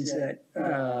trials means that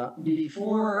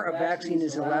before a vaccine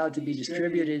is allowed to be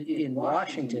distributed in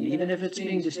Washington, even if it's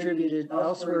being distributed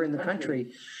elsewhere in the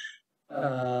country,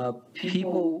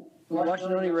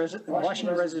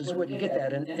 Washington residents wouldn't get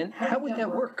that. And how would that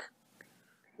work?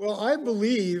 Well, I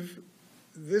believe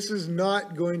this is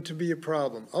not going to be a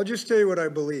problem. I'll just tell you what I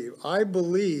believe. I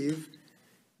believe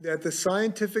that the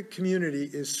scientific community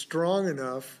is strong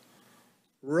enough,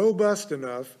 robust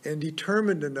enough, and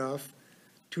determined enough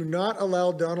to not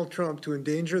allow Donald Trump to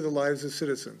endanger the lives of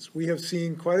citizens. We have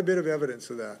seen quite a bit of evidence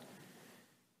of that.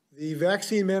 The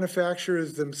vaccine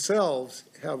manufacturers themselves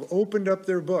have opened up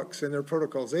their books and their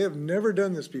protocols. They have never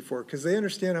done this before because they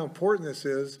understand how important this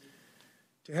is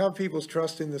to have people's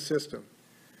trust in the system.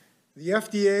 The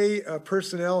FDA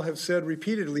personnel have said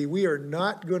repeatedly, we are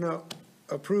not going to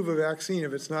approve a vaccine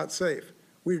if it's not safe.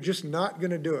 We're just not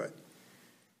going to do it.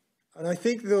 And I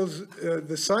think those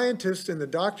the scientists and the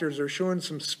doctors are showing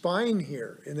some spine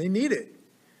here, and they need it.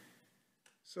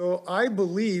 So I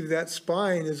believe that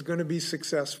spine is going to be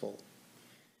successful.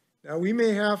 Now we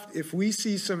may have, if we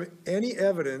see any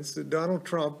evidence that Donald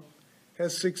Trump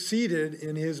has succeeded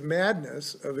in his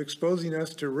madness of exposing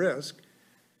us to risk,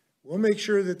 we'll make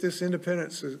sure that this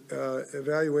independent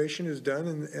evaluation is done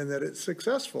and that it's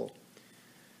successful.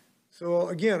 So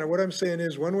again, what I'm saying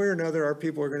is one way or another, our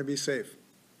people are going to be safe.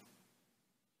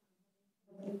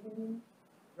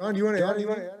 John, do you want to add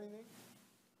anything?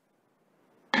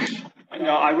 I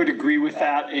No, I would agree with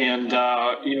that. And,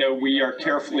 we are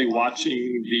carefully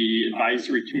watching the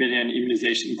advisory committee on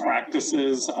immunization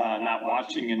practices, not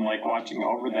watching and watching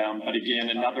over them. But again,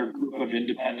 another group of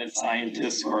independent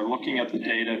scientists who are looking at the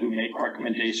data, who make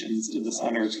recommendations to the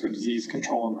Centers for Disease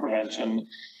Control and Prevention.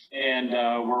 And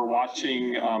we're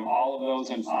watching all of those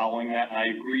and following that. And I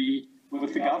agree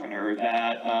with the governor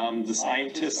that the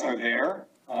scientists are there.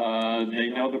 They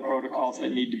know the protocols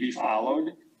that need to be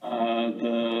followed.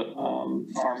 The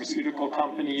pharmaceutical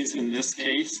companies in this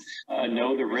case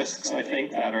know the risks, I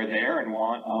think, that are there and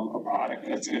want a product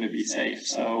that's going to be safe.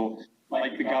 So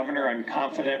like the governor, I'm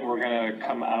confident we're going to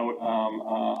come out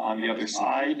on the other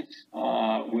side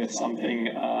with something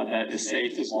that is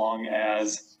safe as long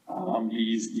as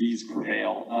these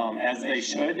prevail, as they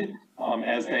should,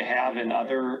 as they have in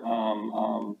other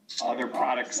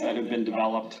products that have been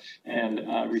developed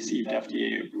and received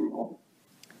FDA approval.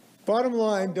 Bottom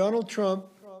line, Donald Trump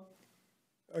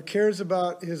cares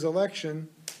about his election,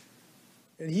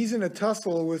 and he's in a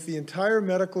tussle with the entire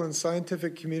medical and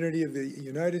scientific community of the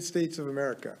United States of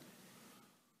America.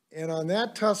 And on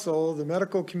that tussle, the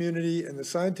medical community and the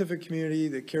scientific community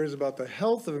that cares about the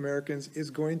health of Americans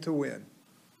is going to win.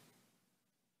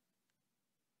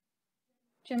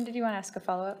 Jim, did you want to ask a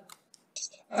follow-up?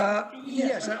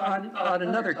 Yes, on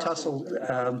another tussle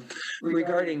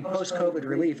regarding post-COVID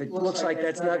relief, it looks like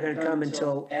that's not going to come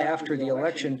until after the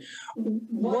election.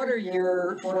 What are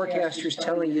your forecasters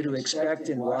telling you to expect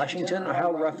in Washington?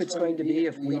 How rough it's going to be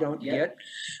if we don't get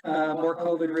more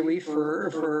COVID relief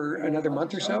for another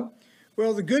month or so?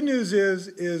 Well, the good news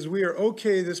is we are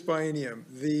okay this biennium.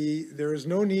 There is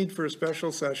no need for a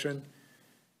special session,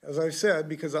 as I've said,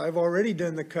 because I've already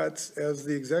done the cuts as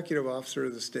the executive officer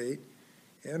of the state.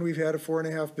 And we've had a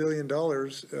 $4.5 billion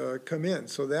come in.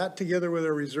 So that together with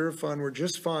our reserve fund, we're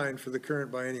just fine for the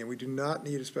current biennium. We do not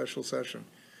need a special session.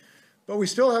 But we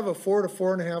still have a $4 to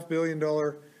 $4.5 billion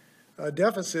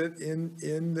deficit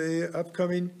in the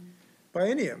upcoming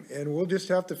biennium. And we'll just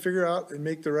have to figure out and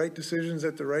make the right decisions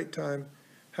at the right time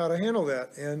how to handle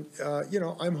that. And,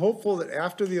 I'm hopeful that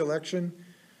after the election,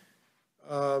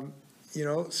 there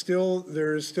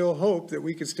is still hope that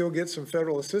we could still get some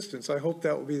federal assistance. I hope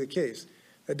that will be the case.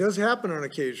 That does happen on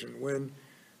occasion when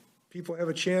people have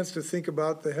a chance to think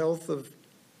about the health and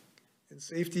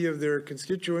safety of their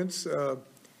constituents.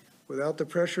 Without the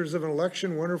pressures of an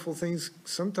election, wonderful things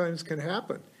sometimes can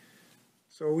happen.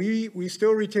 So we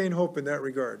still retain hope in that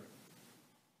regard.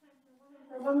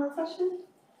 One more question.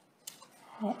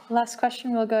 Last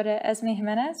question will go to Esme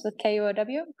Jimenez with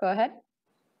KUOW. Go ahead.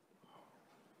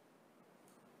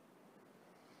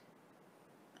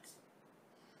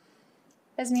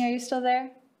 Esme, are you still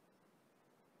there?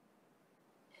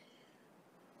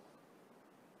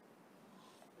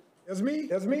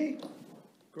 Esme?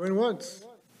 Going once.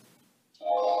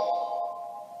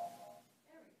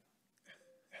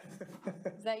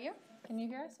 Is that you? Can you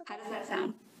hear us? How does that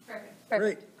sound?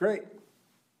 Perfect. Great.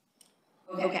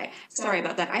 Okay, sorry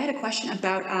about that. I had a question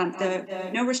about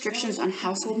the no restrictions on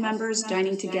household members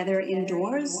dining together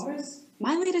indoors.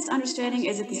 My latest understanding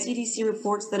is that the CDC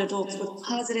reports that adults with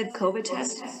positive COVID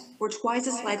tests were twice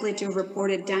as likely to have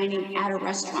reported dining at a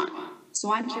restaurant.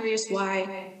 So I'm curious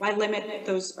why limit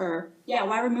those,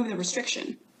 why remove the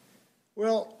restriction?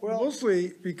 Well,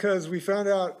 mostly because we found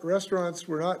out restaurants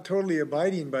were not totally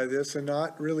abiding by this and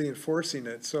not really enforcing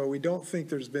it. So we don't think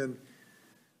there's been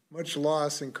much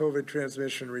loss in COVID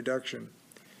transmission reduction.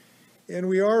 And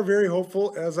we are very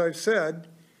hopeful, as I've said,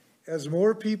 as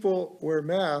more people wear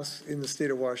masks in the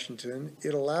state of Washington,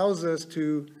 it allows us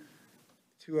to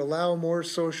allow more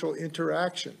social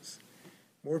interactions.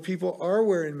 More people are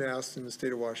wearing masks in the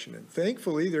state of Washington.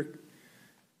 Thankfully, the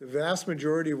vast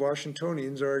majority of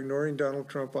Washingtonians are ignoring Donald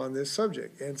Trump on this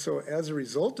subject. And so as a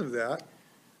result of that,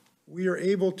 we are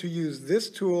able to use this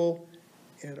tool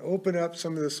and open up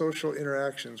some of the social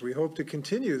interactions. We hope to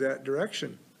continue that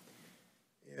direction.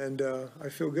 And I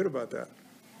feel good about that.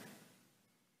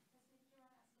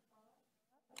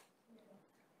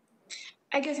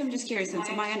 I guess I'm just curious, and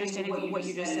so my understanding of what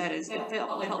you just said is it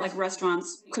felt like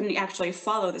restaurants couldn't actually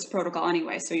follow this protocol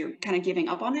anyway, so you're kind of giving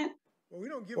up on it? Well, we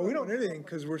don't give up on anything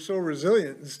because we're so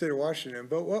resilient in the state of Washington.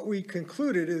 But what we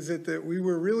concluded is that we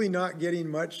were really not getting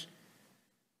much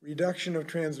reduction of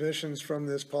transmissions from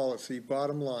this policy,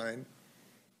 bottom line.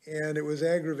 And it was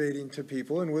aggravating to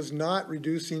people and was not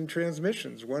reducing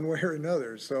transmissions one way or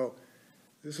another. So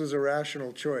this was a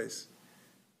rational choice.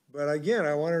 But again,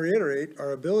 I want to reiterate,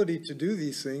 our ability to do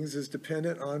these things is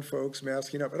dependent on folks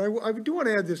masking up. And I do want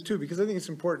to add this too, because I think it's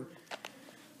important.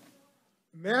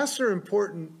 Masks are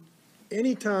important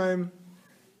anytime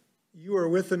you are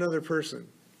with another person.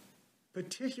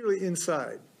 particularly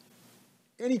inside,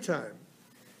 anytime.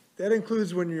 That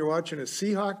includes when you're watching a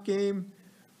Seahawks game,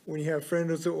 when you have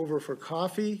friends over for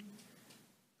coffee,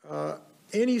 a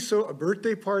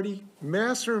birthday party.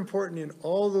 Masks are important in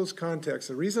all those contexts.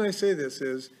 The reason I say this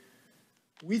is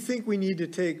we think we need to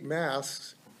take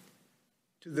masks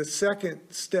to the second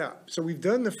step. So we've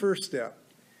done the first step.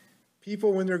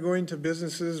 People, when they're going to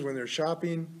businesses, when they're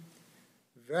shopping,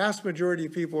 vast majority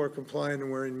of people are compliant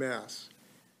and wearing masks.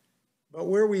 But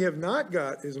where we have not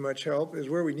got as much help is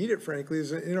where we need it, frankly,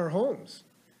 is in our homes.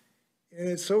 And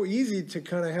it's so easy to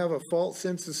kind of have a false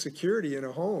sense of security in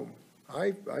a home.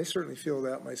 I certainly feel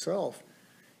that myself.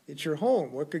 It's your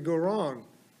home. What could go wrong?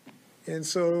 And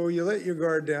so you let your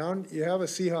guard down. You have a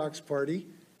Seahawks party,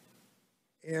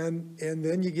 and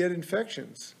then you get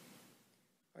infections.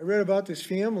 I read about this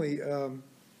family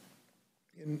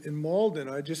in Malden.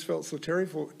 I just felt so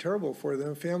terrible for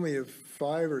them. A family of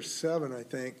 5 or 7, I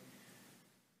think.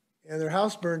 And their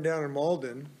house burned down in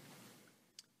Malden.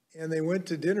 And they went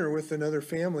to dinner with another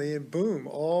family, and boom,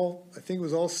 I think it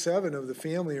was all 7 of the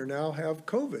family now have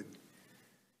COVID.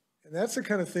 And that's the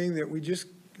kind of thing that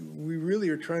we really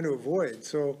are trying to avoid.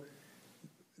 So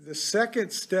the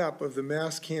second step of the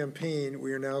mask campaign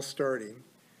we are now starting,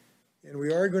 and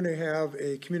we are going to have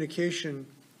a communication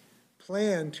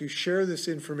plan to share this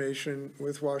information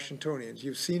with Washingtonians.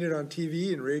 You've seen it on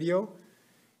TV and radio.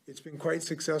 It's been quite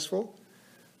successful.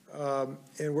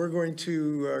 And we're going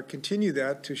to continue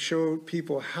that to show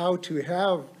people how to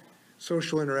have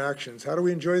social interactions. How do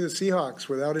we enjoy the Seahawks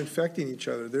without infecting each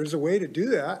other? There's a way to do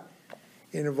that.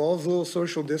 It involves a little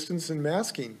social distance and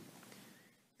masking.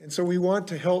 And so we want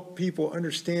to help people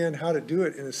understand how to do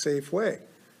it in a safe way.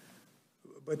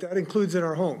 But that includes in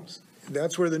our homes.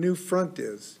 That's where the new front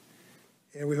is.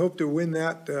 And we hope to win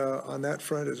that on that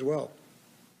front as well.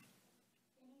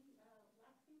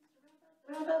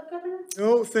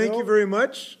 No, thank you very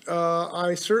much.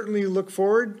 I certainly look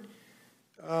forward.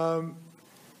 I'm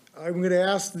going to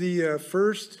ask the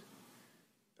first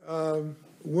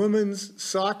women's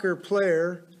soccer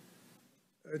player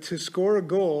to score a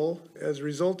goal as a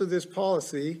result of this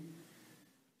policy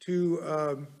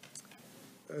to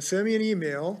send me an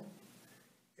email,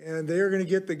 and they are going to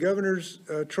get the governor's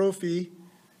trophy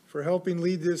for helping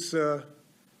lead this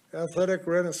athletic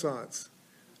renaissance.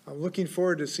 I'm looking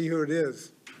forward to see who it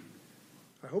is.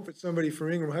 I hope it's somebody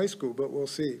from Ingham High School, but we'll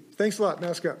see. Thanks a lot.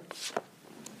 Mask up.